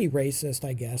pretty racist,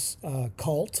 I guess,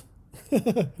 cult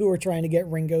who were trying to get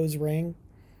Ringo's ring.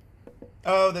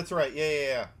 Oh, that's right.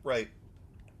 Yeah. Right.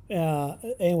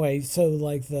 Anyway, so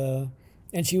like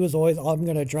and she was always, I'm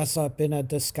going to dress up in a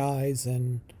disguise.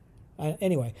 And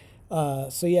anyway,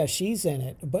 so yeah, she's in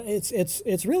it. But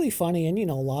it's really funny and,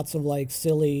 lots of like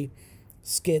silly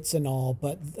skits and all.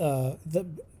 But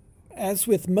as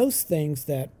with most things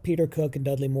that Peter Cook and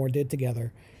Dudley Moore did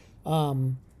together,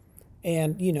 and,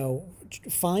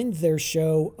 find their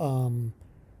show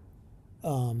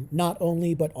Not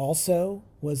Only But Also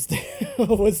was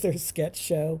their sketch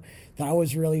show. That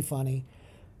was really funny.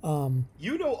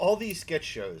 All these sketch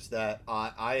shows that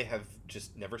I have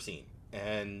just never seen,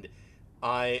 and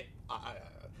I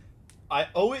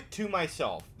owe it to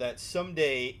myself that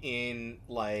someday in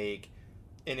like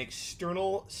an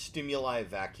external stimuli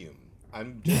vacuum,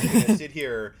 I'm just gonna sit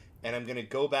here and I'm gonna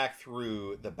go back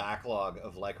through the backlog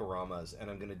of Like-O-Ramas and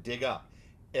I'm gonna dig up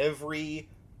every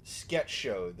sketch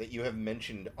show that you have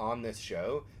mentioned on this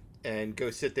show and go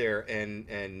sit there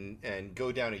and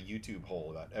go down a YouTube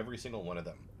hole about every single one of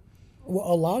them. Well,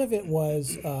 a lot of it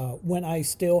was when I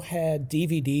still had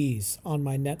DVDs on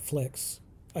my Netflix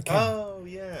account. Oh,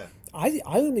 yeah. I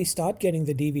only stopped getting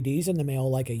the DVDs in the mail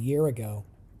like a year ago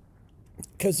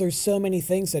because there's so many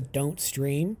things that don't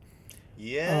stream.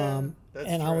 Yeah, that's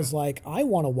and true. I was like, I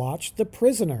want to watch The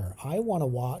Prisoner. I want to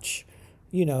watch,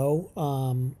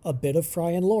 a bit of Fry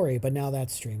and Laurie, but now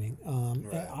that's streaming.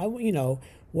 Right.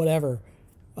 Whatever.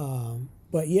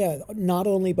 But yeah, Not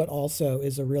Only But Also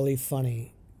is a really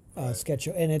funny sketch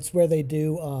show, and it's where they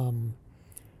do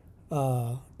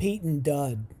Pete and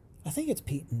Dud. I think it's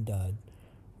Pete and Dud,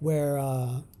 where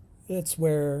it's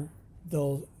where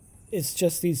it's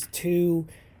just these two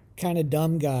kind of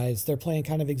dumb guys. They're playing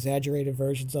kind of exaggerated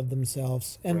versions of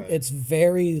themselves, and it's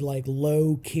very like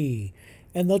low key,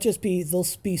 and they'll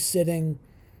be sitting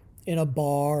in a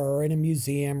bar or in a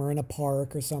museum or in a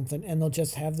park or something, and they'll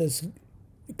just have this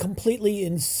completely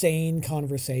insane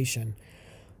conversation.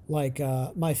 Like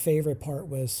my favorite part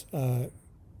was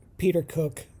Peter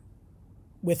Cook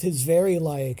with his very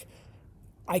like,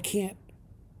 I can't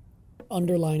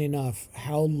underline enough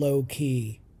how low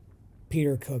key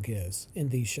Peter Cook is in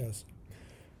these shows.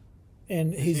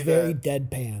 And he's very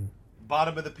deadpan.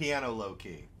 Bottom of the piano low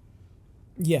key.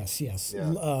 Yes. Yeah.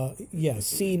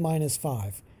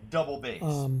 C-5. Double bass.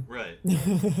 Right.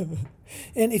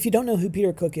 And if you don't know who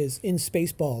Peter Cook is, in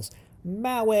Spaceballs,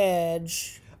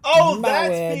 Marriage. Oh,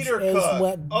 that's Peter is Cook.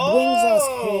 What brings us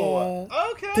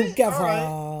here together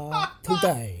right.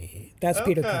 today. That's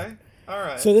Peter Cook. All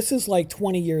right. So this is like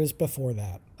 20 years before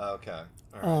that. Okay.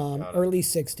 All right. Early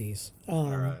 60s.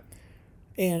 All right.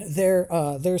 And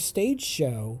their stage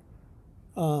show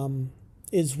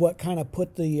is what kind of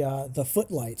put the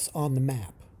footlights on the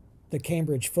map, the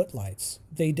Cambridge Footlights.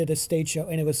 They did a stage show,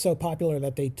 and it was so popular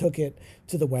that they took it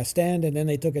to the West End, and then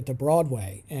they took it to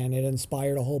Broadway, and it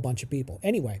inspired a whole bunch of people.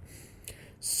 Anyway,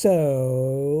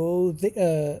 so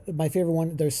my favorite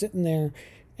one, they're sitting there,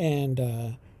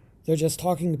 and they're just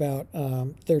talking about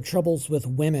their troubles with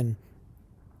women,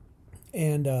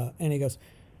 and he goes,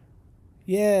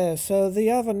 yeah, so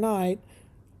the other night,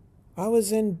 I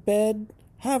was in bed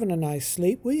having a nice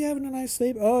sleep. Were you having a nice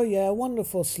sleep? Oh, yeah,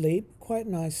 wonderful sleep. Quite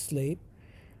nice sleep.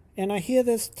 And I hear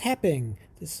this tapping,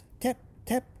 this tap,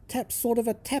 tap, tap, sort of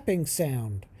a tapping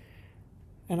sound.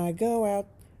 And I go out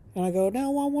and I go,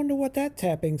 now I wonder what that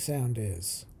tapping sound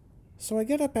is. So I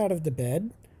get up out of the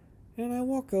bed and I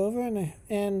walk over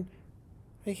and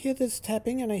I hear this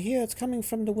tapping and I hear it's coming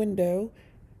from the window.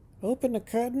 Open the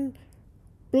curtain.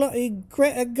 Bloody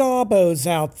Greta Garbo's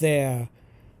out there.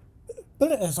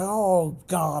 Oh,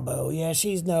 Garbo, yeah,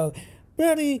 she's no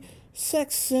bloody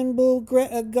sex symbol.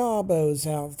 Greta Garbo's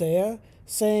out there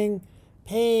saying,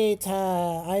 Peter,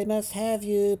 I must have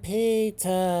you,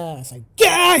 Peter. I say,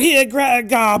 get out here, Greta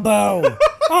Garbo.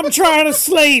 I'm trying to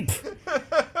sleep.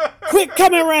 Quit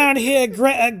coming around here,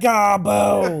 Greta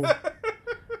Garbo.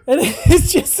 And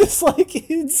it's just this like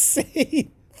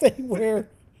insane thing where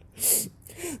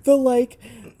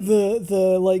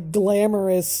the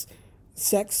glamorous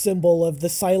sex symbol of the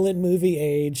silent movie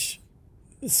age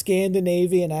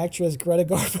Scandinavian actress Greta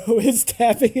Garbo is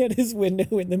tapping at his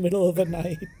window in the middle of the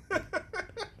night.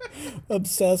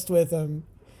 Obsessed with him.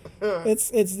 It's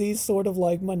these sort of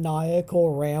like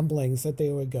maniacal ramblings that they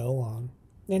would go on.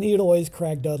 And he would always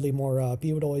crack Dudley Moore up.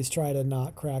 He would always try to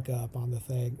not crack up on the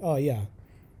thing. Oh yeah.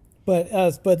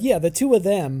 But yeah, the two of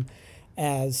them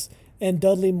and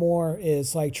Dudley Moore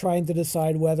is like trying to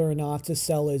decide whether or not to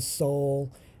sell his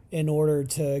soul in order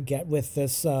to get with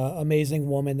this amazing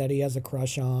woman that he has a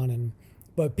crush on.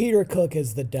 But Peter Cook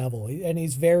is the devil, and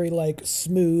he's very like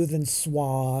smooth and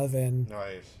suave, and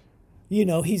nice.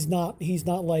 He's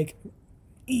not like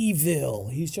evil.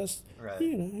 He's just right.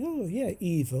 Oh yeah,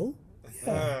 evil.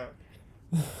 Yeah.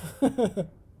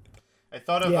 I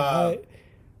thought of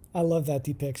I love that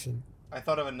depiction. I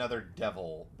thought of another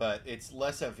devil, but it's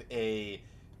less of a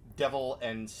devil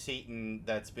and Satan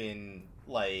that's been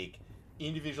like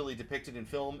individually depicted in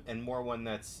film, and more one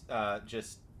that's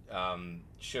just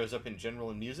shows up in general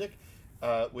in music,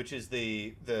 which is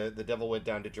the Devil Went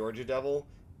Down to Georgia devil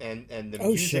and the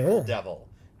musical devil,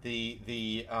 the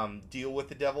Deal with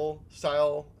the Devil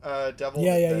style devil.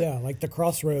 Yeah, like the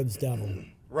Crossroads devil.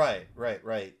 Right.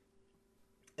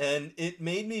 And it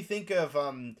made me think of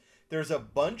there's a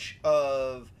bunch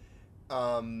of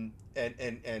and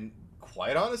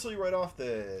quite honestly, right off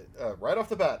the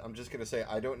bat, I'm just gonna say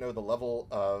I don't know the level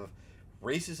of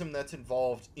racism that's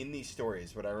involved in these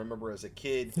stories, but I remember as a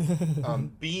kid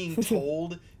being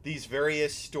told these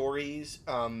various stories.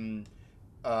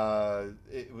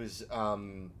 It was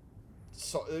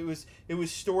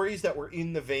stories that were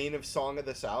in the vein of Song of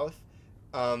the South,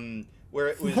 where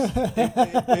it was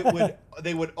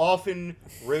they would often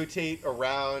rotate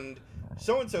around.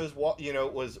 So-and-so's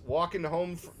was walking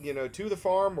home, to the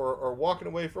farm or walking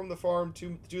away from the farm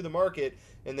to the market,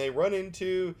 and they run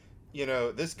into,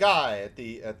 this guy at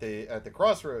the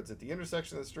crossroads at the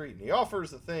intersection of the street, and he offers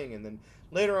the thing, and then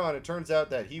later on it turns out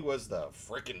that he was the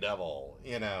frickin' devil,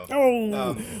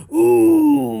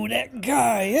 Ooh, that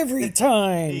guy every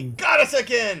time. He got us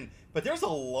again. But there's a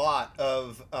lot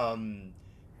of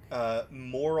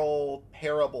moral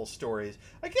parable stories.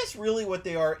 I guess really what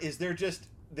they are is they're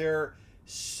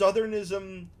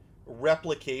Southernism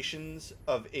replications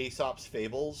of Aesop's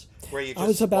fables, where you just I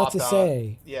was about to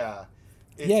say. Yeah.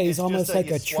 He's almost like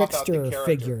a trickster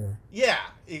figure. Yeah,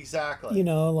 exactly.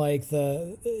 Like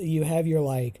you have your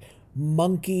like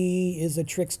monkey is a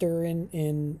trickster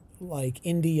in like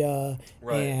India,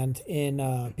 right. And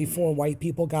in before white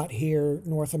people got here,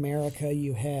 North America,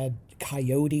 you had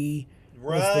coyote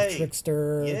was the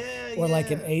trickster, or like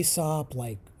an Aesop,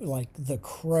 like the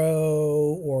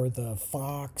crow or the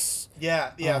fox.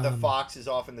 Yeah, the fox is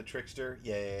often the trickster.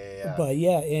 Yeah. But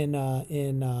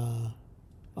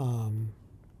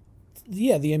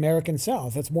the American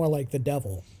South, it's more like the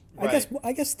devil. Right.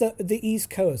 I guess the East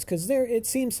Coast, because there it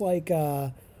seems like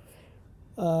I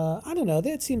don't know.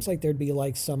 It seems like there'd be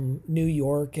like some New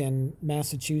York and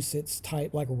Massachusetts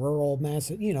type, like rural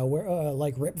where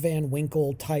like Rip Van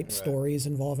Winkle type stories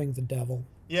involving the devil.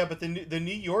 Yeah, but the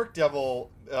New York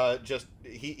devil just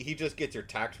gets your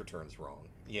tax returns wrong.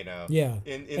 Yeah,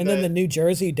 then the New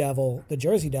Jersey devil,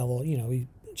 he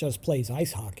just plays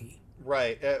ice hockey.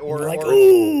 Right,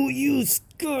 ooh, you missed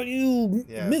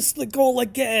the goal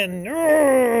again.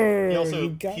 He also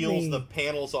peels the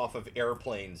panels off of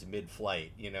airplanes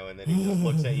mid-flight, and then he just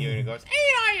looks at you and he goes,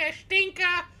 "Hey, you stinker!"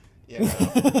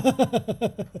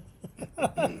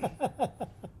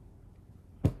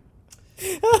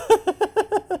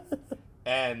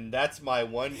 And that's my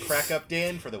one crack up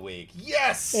Dan for the week.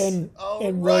 Yes, and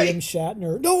William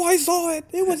Shatner. No, I saw it.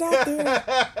 It was out there.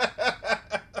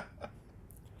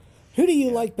 Who do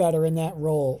you like better in that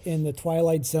role in the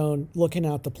Twilight Zone, looking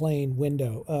out the plane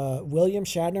window? William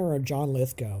Shatner or John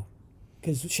Lithgow?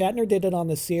 Because Shatner did it on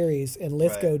the series, and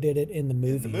Lithgow did it in the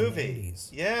movie. In the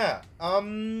 80s. Yeah. I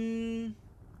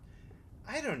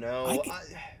don't know.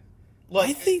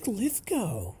 I think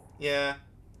Lithgow. Yeah.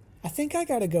 I think I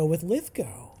got to go with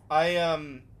Lithgow.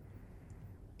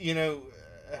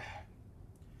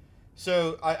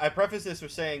 So I preface this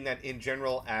with saying that in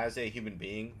general, as a human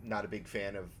being, not a big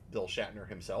fan of Bill Shatner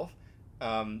himself,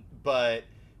 but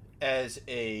as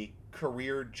a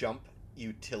career jump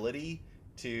utility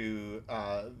to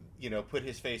put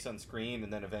his face on screen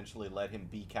and then eventually let him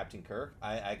be Captain Kirk,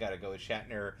 I got to go with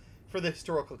Shatner for the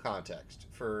historical context,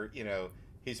 for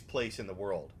his place in the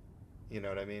world. You know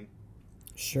what I mean?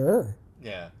 Sure.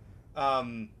 Yeah.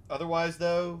 Otherwise,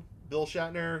 though, Bill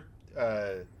Shatner,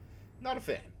 not a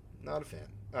fan. Not a fan.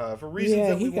 For reasons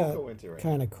that we won't go into right now.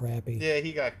 Kind of crappy. Yeah,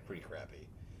 he got pretty crappy.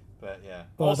 But yeah.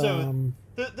 But, also,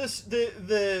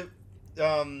 the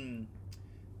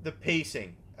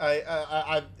pacing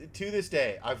I to this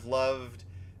day, I've loved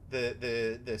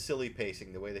the silly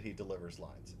pacing, the way that he delivers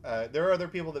lines. There are other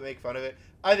people that make fun of it.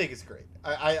 I think it's great.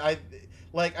 I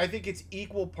think it's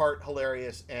equal part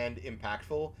hilarious and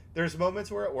impactful. There's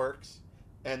moments where it works,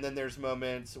 and then there's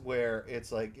moments where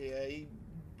it's like, yeah, he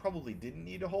probably didn't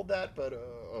need to hold that, but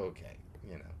okay,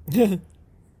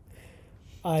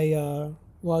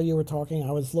 While you were talking,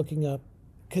 I was looking up,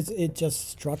 because it just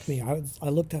struck me. I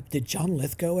looked up, did John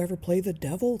Lithgow ever play the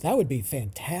devil? That would be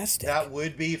fantastic. That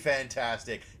would be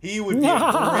fantastic. He would be a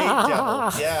great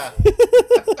devil. Yeah.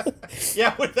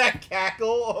 Yeah, with that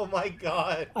cackle. Oh my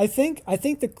God. I think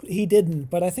he didn't,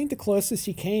 but I think the closest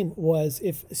he came was,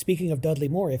 speaking of Dudley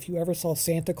Moore, if you ever saw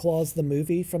Santa Claus the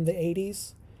movie from the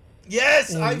 80s.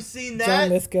 Yes, I've seen that. John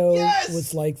Lithgow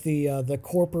was like the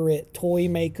corporate toy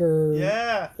maker.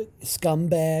 Yeah.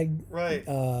 Scumbag. Right.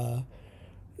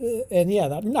 And yeah,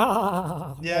 that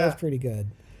was pretty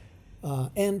good.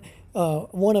 And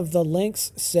one of the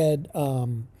links said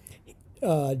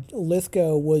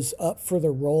Lithgow was up for the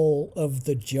role of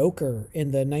the Joker in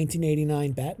the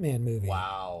 1989 Batman movie.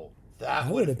 Wow, that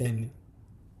would have been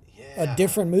a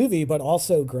different movie, but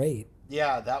also great.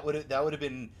 Yeah, that would have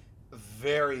been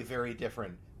very, very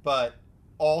different, but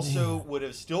also would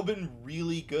have still been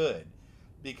really good.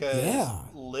 Because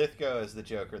Lithgow as the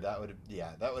Joker, that would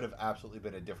have absolutely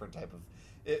been a different type of.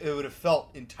 It would have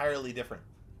felt entirely different,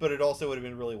 but it also would have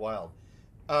been really wild.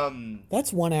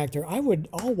 That's one actor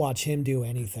I'll watch him do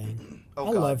anything. I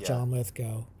love John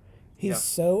Lithgow. He's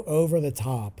so over the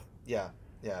top. Yeah.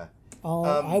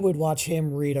 I would watch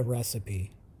him read a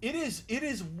recipe. It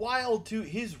is wild too.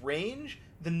 His range,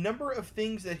 the number of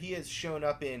things that he has shown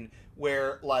up in,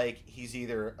 where like he's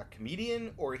either a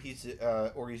comedian or he's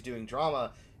doing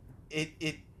drama,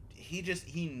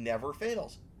 he never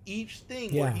fails. Each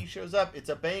thing where he shows up, it's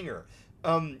a banger.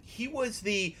 He was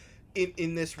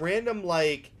in this random,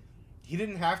 like, he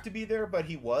didn't have to be there, but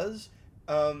he was.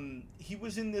 He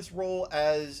was in this role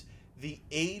as the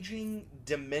aging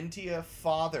dementia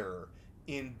father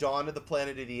in Dawn of the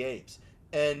Planet of the Apes.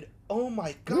 And oh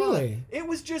my God, really? It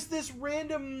was just this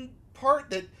random part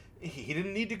that he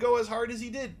didn't need to go as hard as he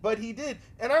did, but he did.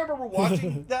 And I remember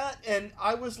watching that, and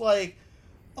I was like,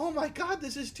 oh my God,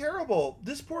 this is terrible.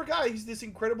 This poor guy, he's this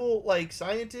incredible, like,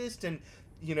 scientist, and,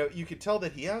 you could tell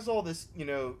that he has all this,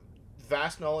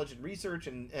 vast knowledge and research,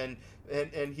 and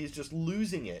he's just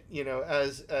losing it,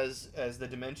 as the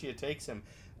dementia takes him.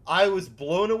 I was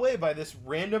blown away by this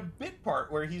random bit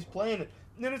part where he's playing it.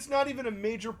 And it's not even a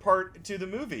major part to the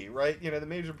movie, right? The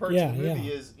major part to the movie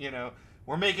is,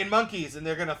 we're making monkeys and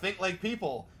they're going to think like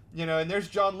people, and there's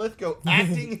John Lithgow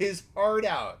acting his heart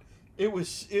out. It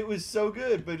was so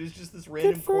good, but it's just this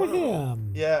random good for corner.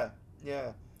 him. Yeah.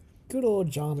 Good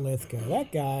old John Lithgow.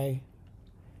 That guy.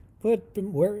 But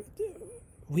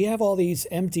we have all these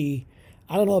empty,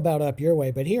 I don't know about up your way,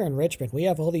 but here in Richmond, we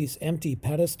have all these empty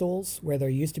pedestals where there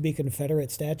used to be Confederate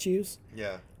statues.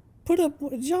 Yeah.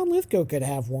 John Lithgow could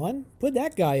have one. Put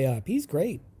that guy up. He's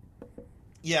great.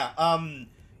 Yeah.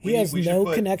 He has no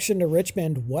connection to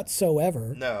Richmond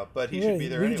whatsoever. No, but he should be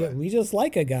there anyway. We just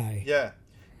like a guy. Yeah.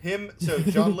 So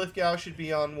John Lithgow should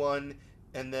be on one,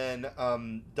 and then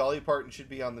Dolly Parton should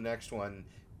be on the next one.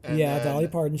 And Dolly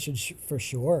Parton should for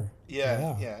sure.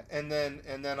 Yeah. And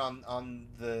then on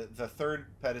the third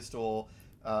pedestal,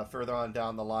 further on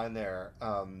down the line there,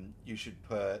 you should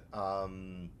put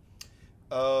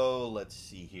let's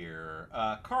see here,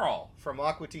 Carl from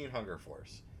Aqua Teen Hunger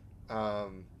Force.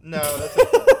 No, that's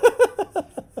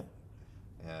okay.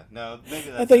 Yeah, no, maybe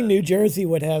that's. I think New Jersey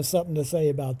would have something to say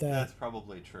about that. That's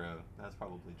probably true.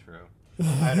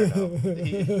 I don't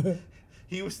know.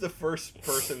 He was the first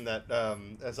person that,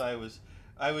 as I was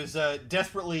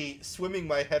desperately swimming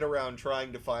my head around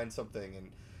trying to find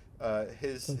something, and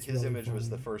his really image was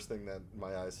the first thing that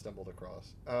my eyes stumbled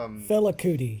across. Fela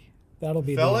Kuti. That'll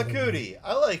be Fela Kuti.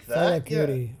 I like that. Fela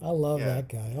Kuti. I love that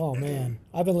guy. Oh man,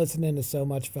 I've been listening to so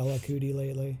much Fela Kuti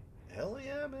lately. Hell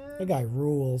yeah, man. That guy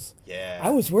rules. Yeah. I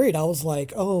was worried. I was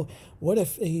like, oh, what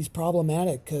if he's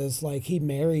problematic because like he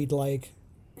married like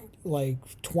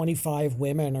 25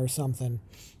 women or something.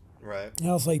 Right. And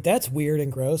I was like, that's weird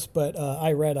and gross. But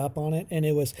I read up on it, and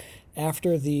it was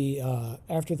after the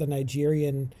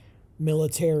Nigerian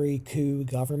military coup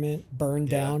government burned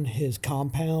down his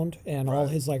compound and all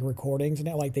his like recordings and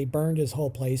that, like they burned his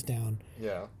whole place down.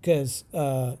 Yeah. Because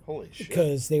holy shit.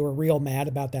 Because they were real mad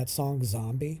about that song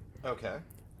 "Zombie." Okay.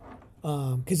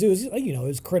 Because it was it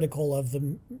was critical of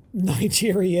the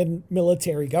Nigerian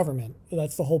military government.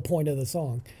 That's the whole point of the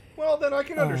song. Well, then I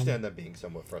can understand them being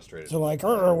somewhat frustrated. So like,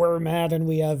 we're mad and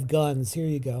we have guns. Here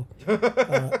you go.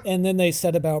 And then they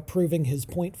set about proving his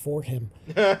point for him.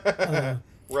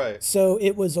 Right. So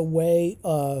it was a way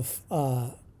of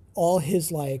all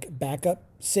his like backup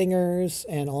singers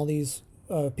and all these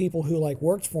people who like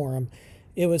worked for him.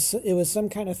 It was some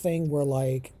kind of thing where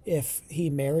like if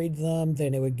he married them,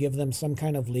 then it would give them some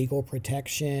kind of legal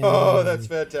protection. Oh, that's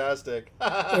fantastic.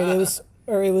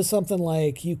 It was something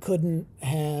like you couldn't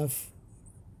have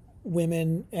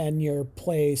women in your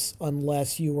place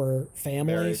unless you were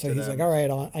family. Married So to he's them. like, all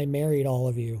right, I married all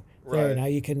of you. Right. There, now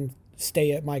you can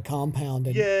stay at my compound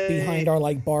and Yay. behind our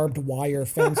like barbed wire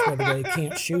fence where they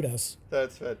can't shoot us.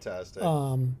 That's fantastic.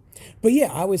 But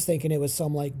yeah, I was thinking it was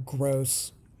some like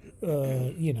gross,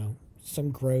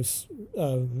 some gross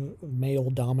male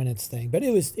dominance thing. But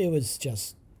it was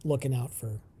just looking out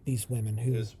for these women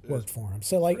who worked for him.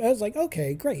 So like I was like,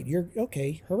 okay, great, you're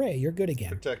okay, hooray, you're good again.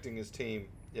 Protecting his team.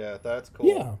 Yeah, that's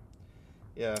cool.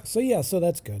 Yeah. So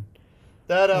that's good.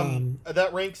 That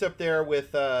ranks up there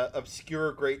with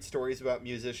obscure great stories about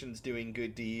musicians doing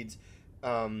good deeds.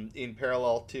 In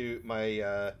parallel to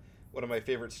my one of my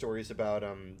favorite stories about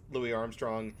Louis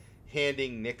Armstrong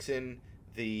handing Nixon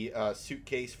the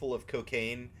suitcase full of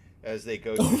cocaine as they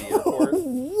go to the airport.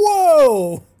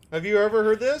 Whoa! Have you ever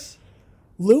heard this?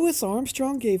 Louis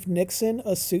Armstrong gave Nixon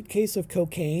a suitcase of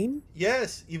cocaine?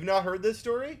 Yes. You've not heard this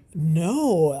story?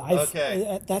 No.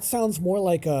 Okay. That sounds more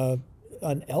like an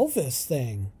Elvis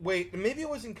thing. Wait, maybe it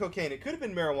wasn't cocaine. It could have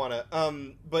been marijuana.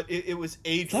 But it was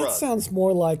a drug. That sounds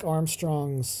more like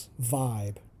Armstrong's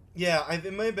vibe. Yeah,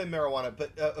 it may have been marijuana.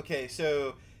 But, okay,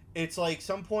 so it's like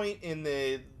some point in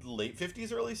the late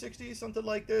 50s, early 60s, something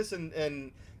like this.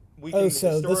 And we can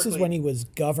so this is when he was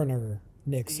governor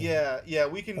Nixon. Yeah,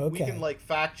 we can like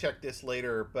fact check this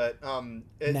later, but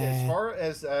as far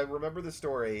as I remember the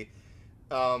story,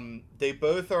 they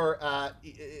both are at,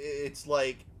 it's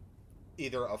like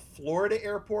either a Florida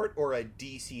airport or a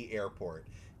DC airport,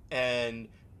 and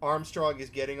Armstrong is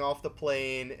getting off the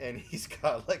plane and he's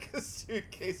got like a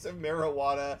suitcase of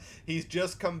marijuana. He's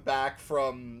just come back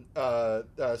from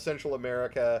Central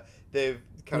America. They've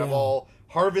kind of all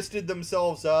harvested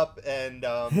themselves up, and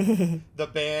the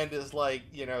band is like,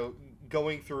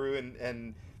 going through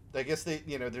and I guess they,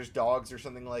 there's dogs or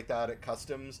something like that at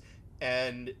customs,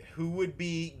 and who would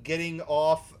be getting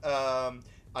off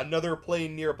another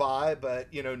plane nearby,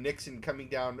 but Nixon coming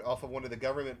down off of one of the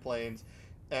government planes,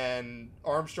 and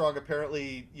Armstrong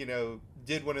apparently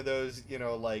did one of those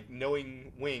like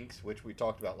knowing winks, which we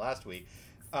talked about last week,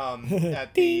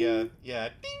 at the ding,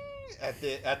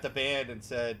 at the band, and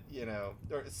said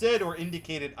or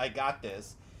indicated, I got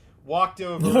this. Walked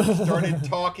over and started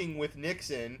talking with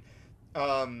Nixon.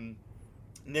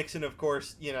 Nixon, of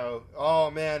course, oh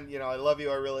man, I love you,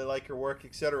 I really like your work,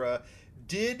 etc.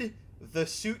 Did the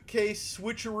suitcase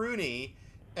switcheroony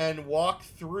and walked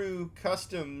through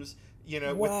customs, with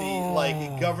the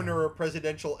like governor or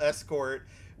presidential escort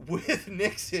with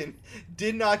Nixon.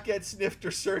 Did not get sniffed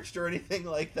or searched or anything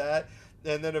like that.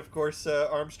 And then, of course,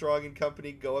 Armstrong and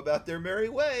company go about their merry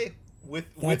way with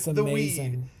the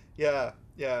weed. Yeah.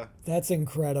 That's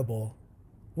incredible.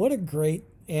 What a great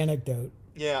anecdote.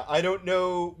 Yeah, I don't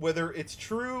know whether it's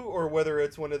true or whether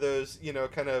it's one of those,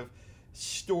 kind of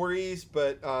stories,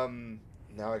 but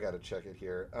now I got to check it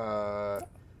here.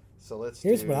 So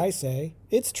Here's what I say.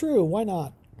 It's true. Why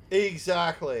not?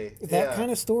 Exactly. That kind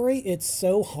of story, it's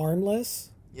so harmless.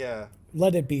 Yeah.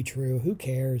 Let it be true. Who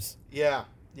cares? Yeah.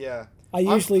 I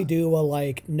usually do a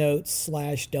like notes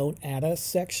 / don't add us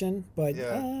section, but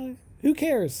who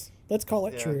cares? Let's call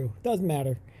it true. Doesn't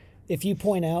matter. If you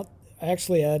point out,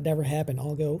 actually, it never happened,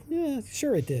 I'll go, yeah,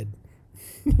 sure it did.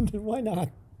 Why not?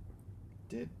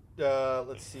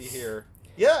 Let's see here.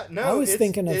 Yeah, no, I was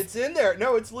thinking it's in there.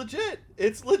 No, it's legit.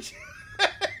 It's legit.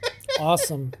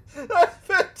 Awesome. That's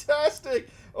fantastic.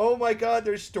 Oh my God,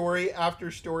 there's story after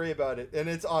story about it. And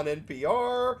it's on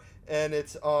NPR, and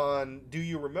it's on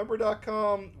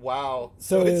doyouremember.com. Wow.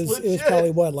 So it was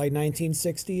probably what, like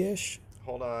 1960-ish?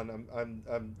 Hold on,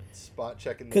 I'm spot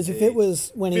checking. Because if it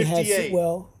was when he had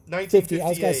 50, I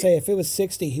was gonna say if it was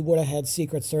 60, he would have had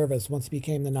Secret Service once he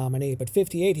became the nominee. But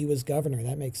 58, he was governor.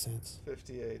 That makes sense.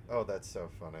 58. Oh, that's so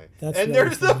funny. That's and really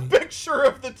there's funny. the picture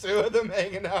of the two of them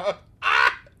hanging out.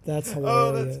 That's hilarious.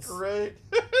 Oh, that's great.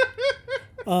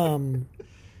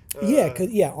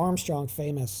 Armstrong,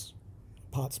 famous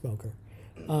pot smoker.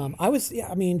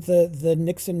 The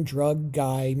Nixon drug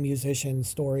guy musician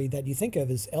story that you think of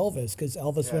is Elvis, because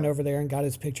Elvis went over there and got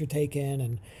his picture taken,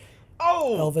 and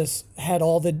Oh, Elvis had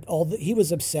all the he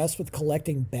was obsessed with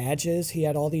collecting badges. He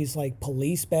had all these like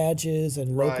police badges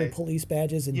and local Right. police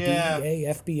badges and Yeah. DEA,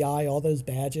 FBI, all those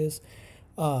badges.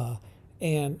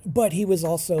 But he was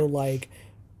also like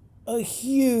a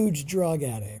huge drug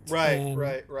addict. right, And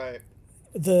right.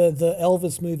 the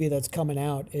Elvis movie that's coming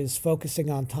out is focusing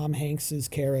on Tom Hanks's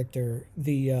character,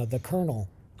 the Colonel.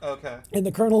 Okay. And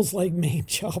the Colonel's like main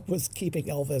job was keeping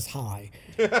Elvis high.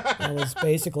 That was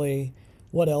basically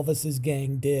what Elvis's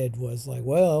gang did. Was like,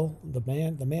 well, the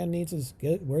man needs his.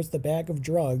 Where's the bag of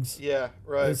drugs? Yeah,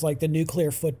 right. It was like the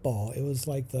nuclear football. It was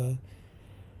like the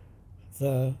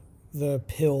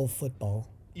pill football.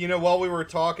 You know, while we were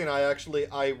talking,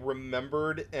 I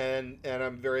remembered, and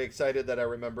I'm very excited that I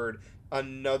remembered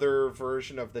another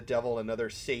version of the devil, another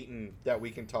Satan that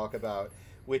we can talk about,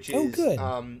 which is good.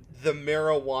 The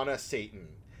marijuana Satan.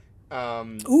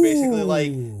 Ooh. Basically,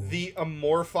 like the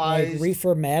amorphized, Like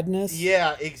Reefer Madness.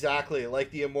 yeah, exactly,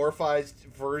 like the amorphized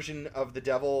version of the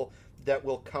devil that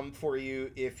will come for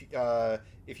you if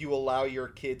you allow your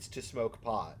kids to smoke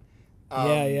pot.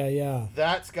 Yeah.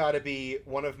 That's got to be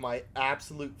one of my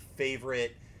absolute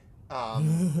favorite.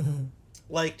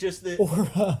 Like just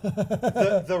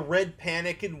the Red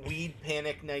Panic and Weed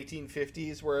Panic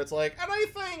 1950s, where it's like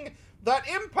anything that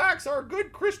impacts our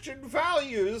good Christian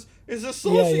values is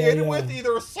associated with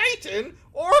either Satan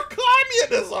or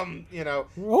communism. You know.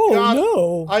 Oh, God,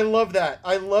 no. I love that.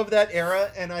 I love that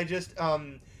era, and I just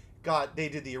God, they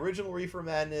did the original Reefer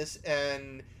Madness,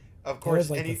 and of That course,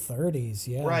 was like the 30s,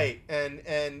 yeah. right,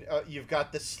 and you've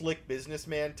got the slick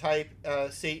businessman type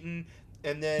Satan,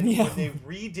 and then Yeah. when they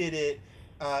redid it,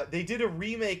 they did a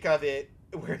remake of it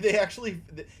where they actually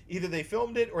either they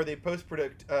filmed it or they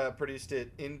produced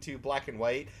it into black and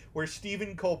white, where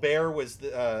Stephen Colbert was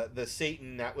the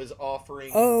Satan that was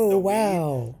offering. Oh, the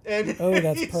wow. weed. And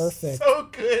That's he's perfect. So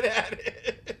good at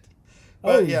it.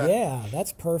 Oh But, yeah,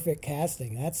 that's perfect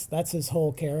casting. That's his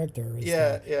whole character. Is Yeah,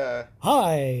 that, yeah.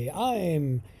 Hi,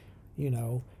 I'm,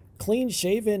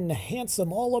 clean-shaven,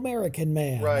 handsome, all-American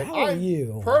man. Right. How are I'm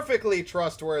you? perfectly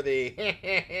trustworthy.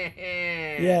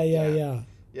 Yeah.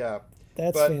 Yeah.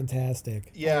 That's But,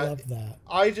 fantastic. yeah, I love that.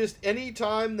 I just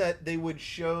anytime that they would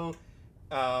show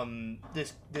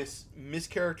this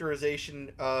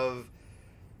mischaracterization of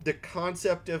the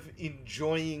concept of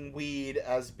enjoying weed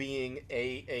as being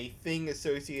a thing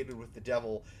associated with the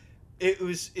devil,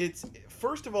 it's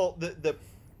first of all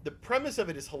the premise of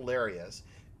it is hilarious,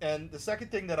 and the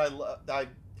second thing that I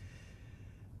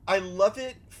love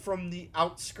it from the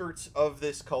outskirts of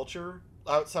this culture,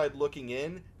 outside looking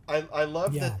in. I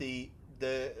love that the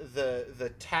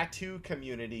tattoo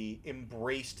community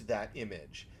embraced that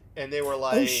image, and they were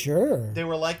like, Oh, sure. they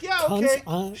were like, yeah, Tons-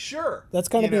 okay, sure. That's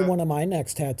going to You be know? one of my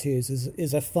next tattoos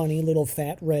is a funny little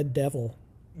fat red devil.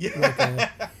 Yeah.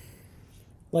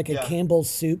 Like a Yeah. Campbell's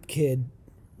Soup kid,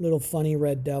 little funny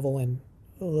red devil in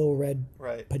little red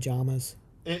Right. pajamas.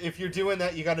 If you're doing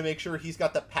that, you got to make sure he's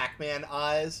got the Pac-Man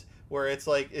eyes, where it's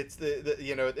like it's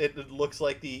it looks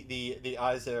like the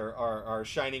eyes are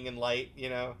shining in light.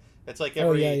 It's like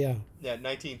every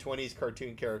 1920s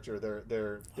cartoon character.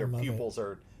 Their pupils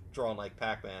are drawn like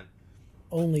Pac-Man.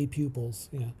 Only pupils.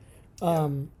 Yeah.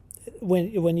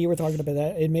 When you were talking about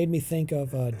that, it made me think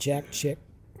of Jack Chick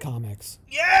comics.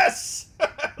 Yes.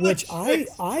 Which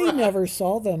I never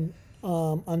saw them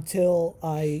until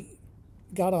I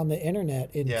got on the internet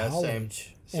in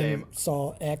college same. and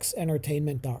saw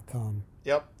xentertainment.com.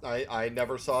 Yep, I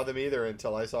never saw them either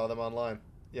until I saw them online.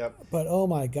 Yep. But oh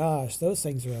my gosh, those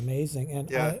things are amazing, and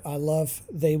Yeah. I love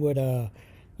they would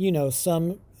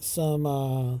some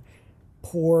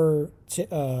poor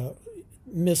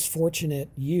misfortunate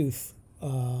youth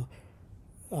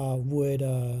would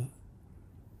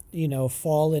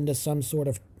fall into some sort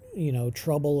of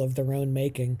trouble of their own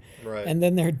making, Right. and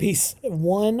then there'd be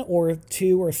one or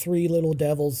two or three little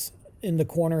devils in the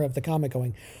corner of the comic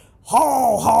going,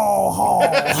 "Haw, haw, haw."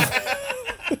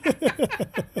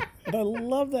 And I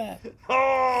love that.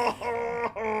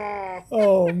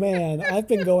 Oh man, I've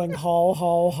been going haw,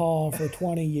 haw, haw for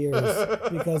 20 years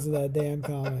because of that damn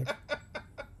comic.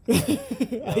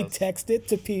 I text it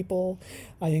to people.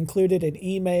 I include it in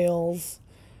emails.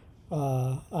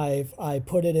 I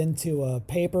put it into a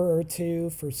paper or two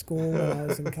for school when I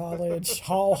was in college.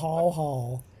 Haw, haw,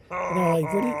 haw. And they're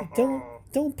like, "What do you,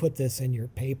 don't put this in your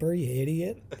paper, you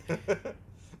idiot."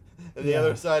 And the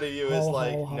other side of you is Haw,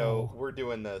 like, haw, no, haw. we're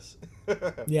doing this.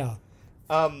 Yeah.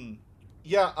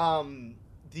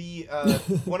 The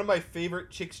one of my favorite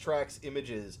Chicks Tracks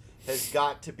images has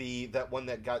got to be that one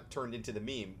that got turned into the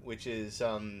meme, which is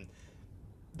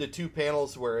the two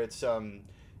panels where it's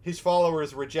his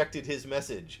followers rejected his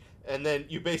message, and then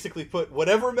you basically put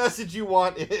whatever message you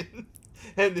want in,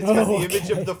 and it's got the image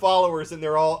of the followers, and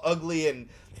they're all ugly and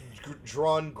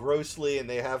drawn grossly, and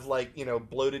they have like, you know,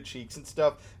 bloated cheeks and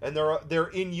stuff, and they're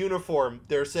in uniform.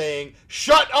 They're saying,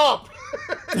 "Shut up!"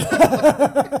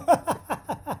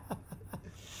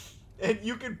 And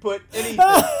you can put anything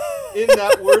in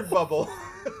that word bubble.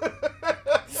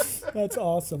 That's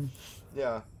awesome.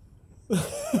 Yeah.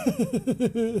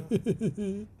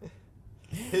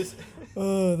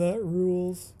 Oh, that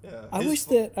rules. Yeah,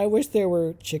 I wish there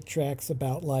were chick tracks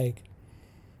about like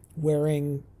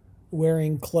wearing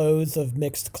clothes of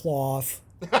mixed cloth.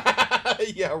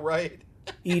 Yeah, right.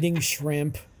 Eating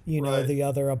shrimp, you know, right. The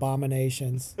other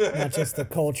abominations, not just the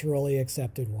culturally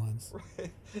accepted ones.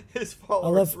 Right. His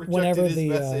followers rejected his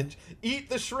message. Eat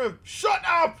the shrimp. Shut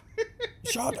up!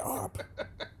 Shut up!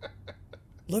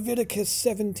 Leviticus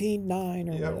 17:9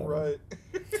 or whatever. Right.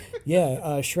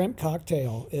 Yeah, shrimp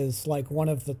cocktail is like one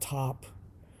of the top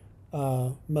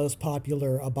most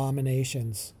popular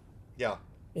abominations. Yeah.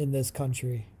 In this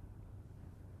country.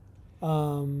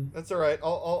 That's all right.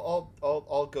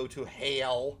 I'll go to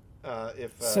hell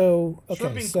if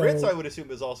shrimping grits, I would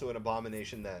assume, is also an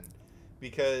abomination then,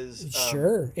 because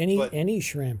sure, any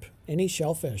shrimp, any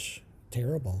shellfish,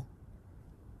 terrible.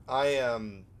 I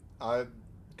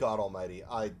God Almighty,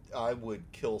 I would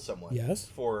kill someone. Yes?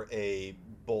 For a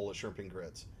bowl of shrimp and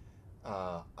grits.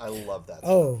 I love that.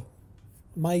 Oh, stuff.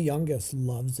 My youngest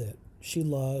loves it. She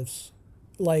loves,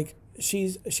 like,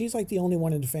 she's like the only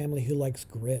one in the family who likes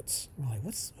grits. I'm like,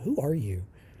 who are you?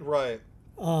 Right.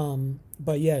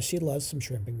 But yeah, she loves some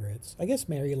shrimp and grits. I guess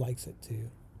Mary likes it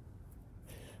too.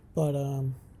 But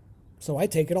so I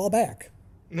take it all back.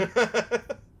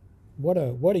 What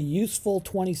a useful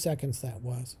 20 seconds that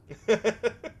was.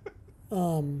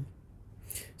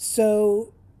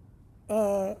 So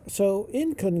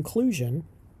in conclusion,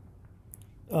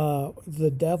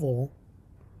 the devil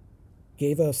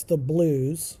gave us the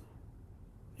blues,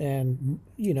 and,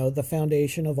 you know, the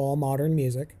foundation of all modern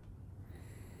music.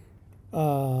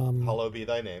 Hallowed be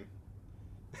thy name.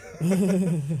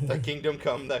 Thy kingdom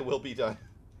come, thy will be done.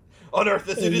 On earth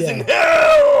as it is in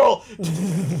hell!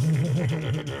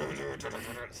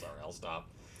 Sorry, I'll stop.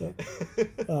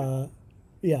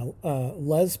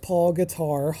 Les Paul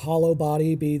guitar, hollow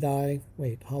be thy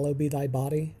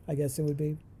body, I guess it would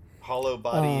be. Hollow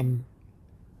body.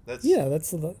 That's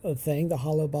a thing, the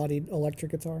hollow-bodied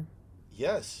electric guitar.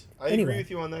 Yes, I agree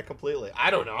with you on that completely. I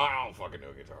don't know. I don't fucking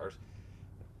know guitars.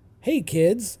 Hey,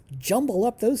 kids, jumble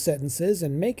up those sentences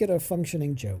and make it a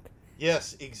functioning joke.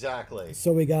 Yes, exactly.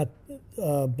 So we got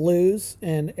blues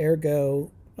and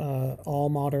ergo all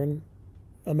modern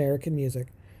American music.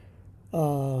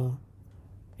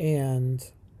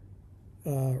 And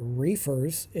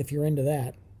reefers, if you're into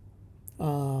that.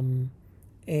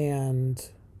 And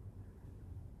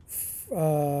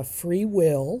free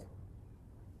will,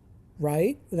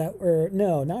 right?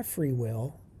 Not free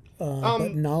will,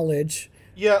 but knowledge.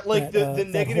 Yeah, like the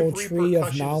negative whole tree of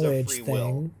repercussions knowledge of free thing.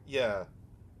 will. Yeah.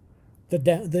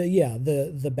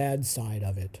 The bad side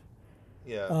of it.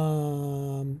 Yeah.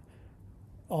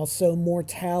 Also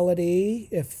mortality,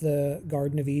 if the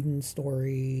Garden of Eden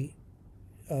story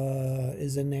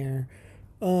is in there.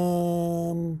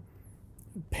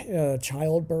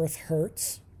 Childbirth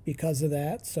hurts because of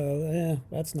that, so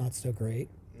that's not so great.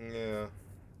 Yeah.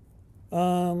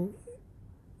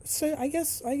 So I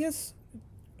guess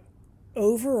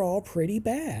overall pretty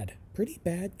bad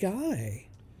guy.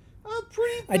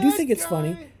 I do think it's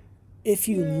funny if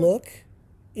you look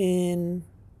in,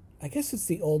 I guess it's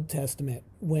the Old Testament,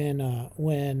 when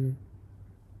I'm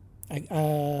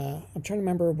trying to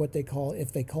remember what they call,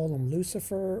 if they call him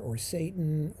Lucifer or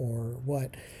Satan or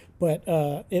what, but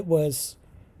it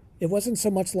wasn't so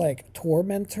much like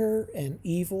tormentor and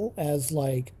evil as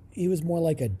like he was more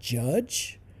like a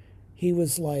judge. He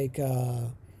was like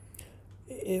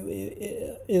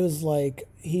it was like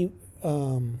he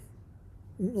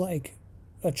like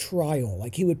a trial,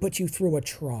 like he would put you through a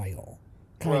trial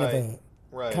kind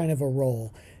of a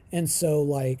role. And so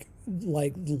like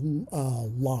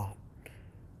Lot,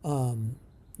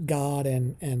 God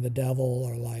and the devil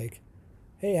are like,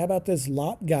 hey, how about this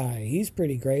Lot guy? He's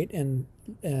pretty great. And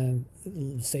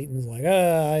Satan's like,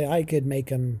 I could make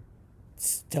him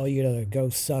tell you to go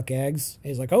suck eggs. And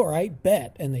he's like, all right,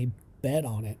 bet. And they bet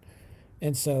on it.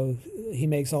 And so he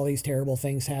makes all these terrible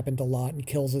things happen to Lot and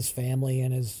kills his family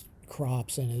and his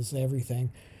crops and his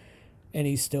everything. And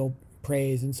he still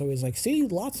prays. And so he's like, see,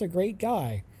 Lot's a great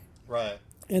guy. Right.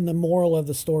 And the moral of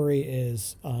the story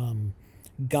is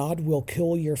God will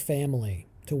kill your family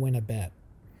to win a bet.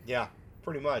 Yeah,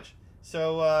 pretty much.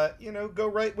 So, go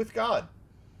right with God.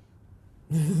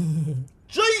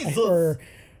 Jesus!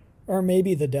 Or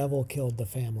maybe the devil killed the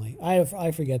family.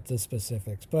 I forget the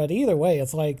specifics. But either way,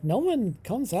 it's like no one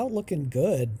comes out looking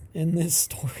good in this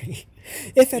story.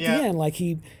 If at the end, like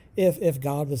if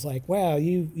God was like, wow,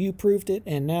 you proved it,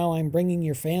 and now I'm bringing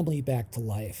your family back to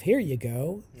life. Here you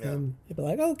go. Yeah. And it'd be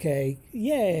like, okay,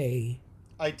 yay.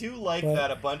 I do like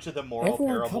that a bunch of the moral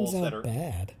parables that are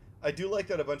bad. I do like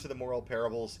that a bunch of the moral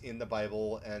parables in the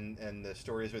Bible and the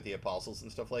stories with the apostles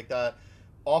and stuff like that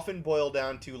often boil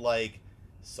down to like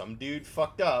some dude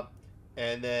fucked up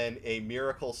and then a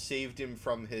miracle saved him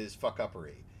from his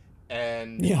fuck-uppery.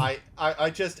 And I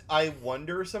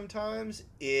wonder sometimes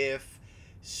if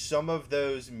some of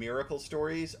those miracle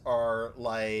stories are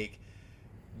like,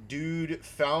 dude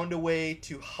found a way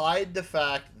to hide the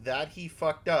fact that he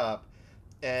fucked up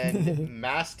and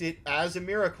masked it as a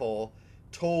miracle,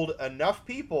 told enough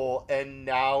people, and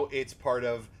now it's part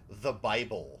of the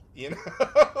Bible, you know?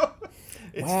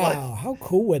 It's wow, how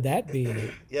cool would that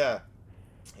be? Yeah.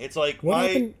 It's like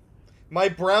my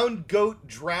brown goat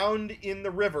drowned in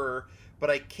the river, but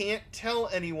I can't tell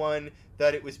anyone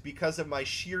that it was because of my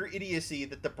sheer idiocy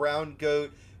that the brown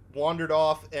goat wandered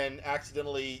off and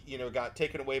accidentally, got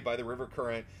taken away by the river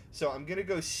current. So I'm going to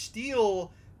go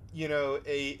steal,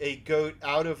 a goat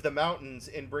out of the mountains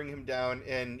and bring him down,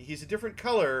 and he's a different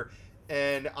color,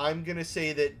 and I'm going to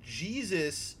say that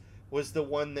Jesus was the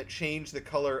one that changed the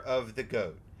color of the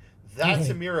goat. That's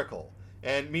a miracle.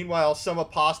 And meanwhile, some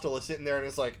apostle is sitting there and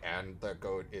is like, and the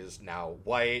goat is now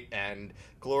white, and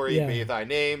glory be thy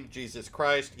name, Jesus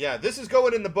Christ. Yeah, this is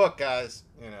going in the book, guys.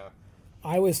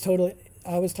 I was talking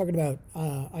about,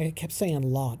 I kept saying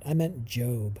Lot. I meant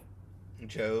Job.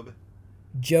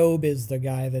 Job is the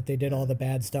guy that they did all the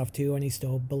bad stuff to, and he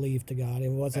still believed to God.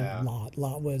 It wasn't Lot.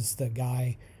 Lot was the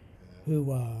guy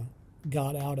who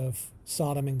got out of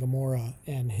Sodom and Gomorrah,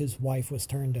 and his wife was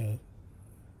turned to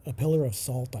a pillar of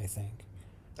salt, I think.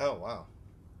 Oh, wow.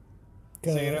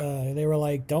 They were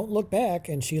like, don't look back,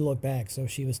 and she looked back, so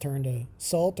she was turned to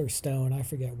salt or stone. I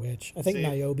forget which. I think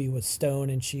Niobe was stone,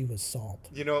 and she was salt.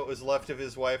 You know what was left of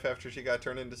his wife after she got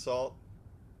turned into salt?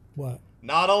 What?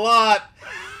 Not a lot!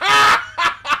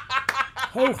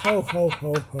 Ho, ho, ho,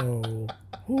 ho, ho.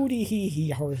 Hooty hee hee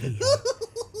hardy.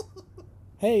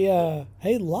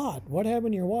 Hey, Lot, what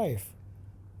happened to your wife?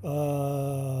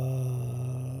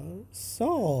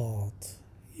 Salt.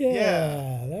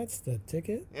 Yeah, that's the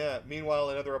ticket. Yeah, meanwhile,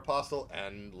 another apostle,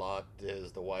 and Lot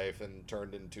is the wife and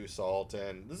turned into salt,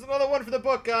 and this is another one for the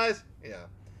book, guys. Yeah.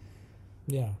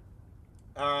 Yeah.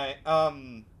 All right,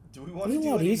 do we want to do any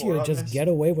more on this? It was a lot easier to just get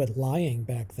away with lying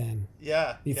back then.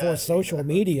 Yeah. Before social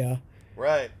media.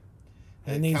 Right.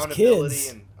 And these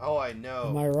kids. I know.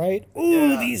 Am I right?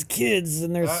 Ooh, these kids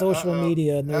and their social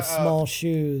media and their small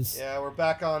shoes. Yeah, we're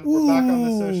back on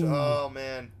the social. Oh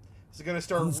man, this is gonna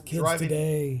start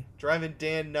driving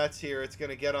Dan nuts here. It's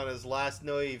gonna get on his last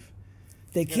nerve.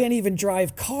 They can't even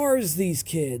drive cars, these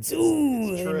kids.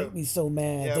 Ooh, they make me so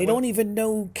mad. Yeah, they don't even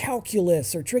know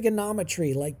calculus or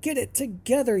trigonometry. Like, get it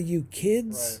together, you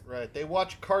kids. Right. They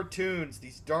watch cartoons,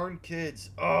 these darn kids.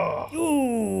 Oh,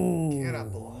 ooh.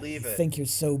 Cannot believe it. You think you're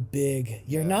so big.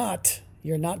 You're not.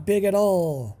 You're not big at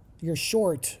all. You're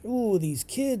short. Ooh, these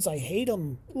kids, I hate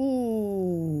them.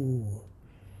 Ooh.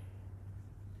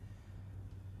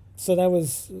 So that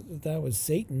was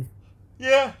Satan.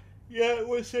 Yeah, it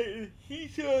was Satan.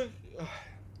 He's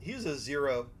a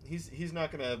zero. He's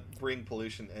not gonna bring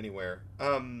pollution anywhere.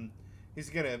 He's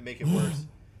gonna make it worse.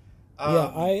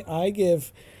 I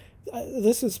give.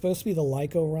 This is supposed to be the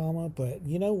Like-O-Rama, but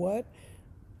you know what?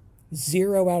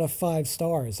 0 out of 5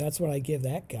 stars. That's what I give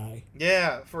that guy.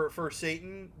 Yeah, for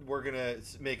Satan, we're gonna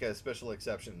make a special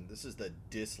exception. This is the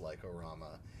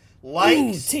DISlike-O-Rama.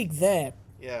 Likes. Ooh, take that.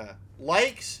 Yeah,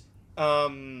 likes.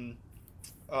 Modern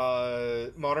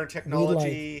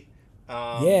technology,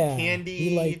 candy.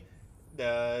 We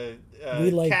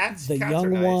like cats. The cats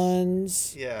young nice.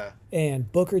 ones. Yeah.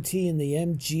 And Booker T and the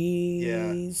MGs.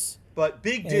 Yeah. But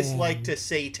big dislike to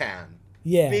Satan.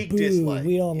 Yeah. Big dislike.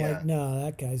 We don't like. No,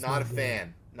 that guy's not a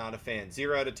fan. Not a fan.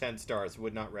 0 out of 10 stars.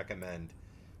 Would not recommend.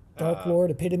 Dark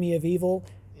Lord, epitome of evil.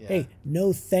 Yeah. Hey,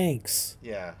 no thanks.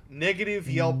 Yeah. Negative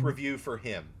Yelp review for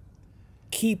him.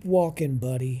 Keep walking,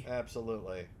 buddy.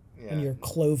 Absolutely. Yeah. And your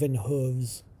cloven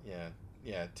hooves. Yeah.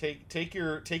 Take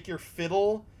your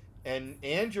fiddle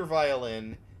and your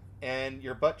violin and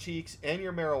your butt cheeks and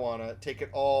your marijuana. Take it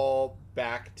all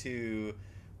back to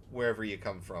wherever you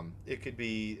come from. It could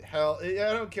be hell.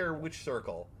 I don't care which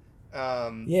circle. But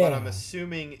I'm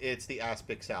assuming it's the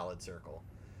aspic salad circle.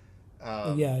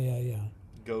 Yeah.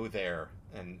 Go there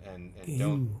and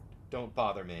don't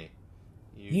bother me.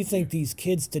 You think these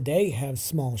kids today have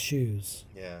small shoes.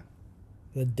 Yeah.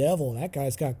 The devil, that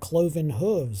guy's got cloven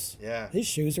hooves. Yeah. His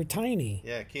shoes are tiny.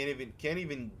 Yeah, can't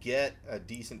even get a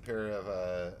decent pair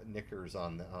of knickers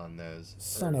on those.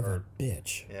 Son of a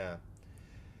bitch. Yeah.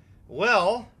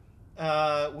 Well,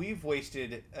 we've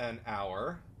wasted an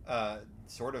hour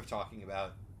sort of talking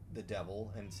about the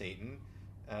devil and Satan.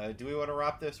 Do we want to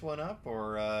wrap this one up,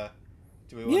 or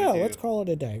do we want to let's call it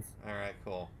a day. All right,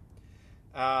 cool.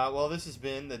 Well, this has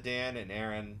been the Dan and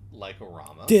Aaron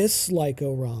Like-O-Rama.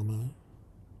 DISlike-O-Rama.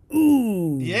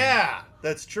 Ooh. Yeah,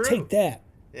 that's true. Take that.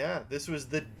 Yeah, this was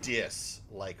the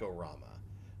DISlike-O-Rama,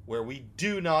 where we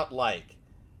do not like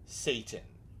Satan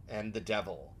and the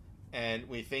devil, and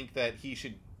we think that he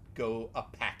should go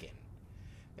a-packing.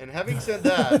 And having said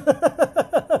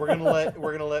that, we're gonna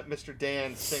let Mr.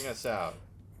 Dan sing us out.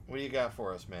 What do you got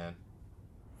for us, man?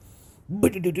 We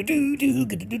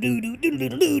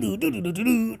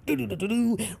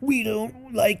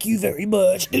don't like you very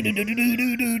much.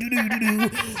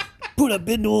 Put a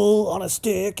bindle on a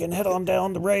stick and head on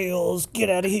down the rails. Get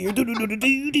out of here.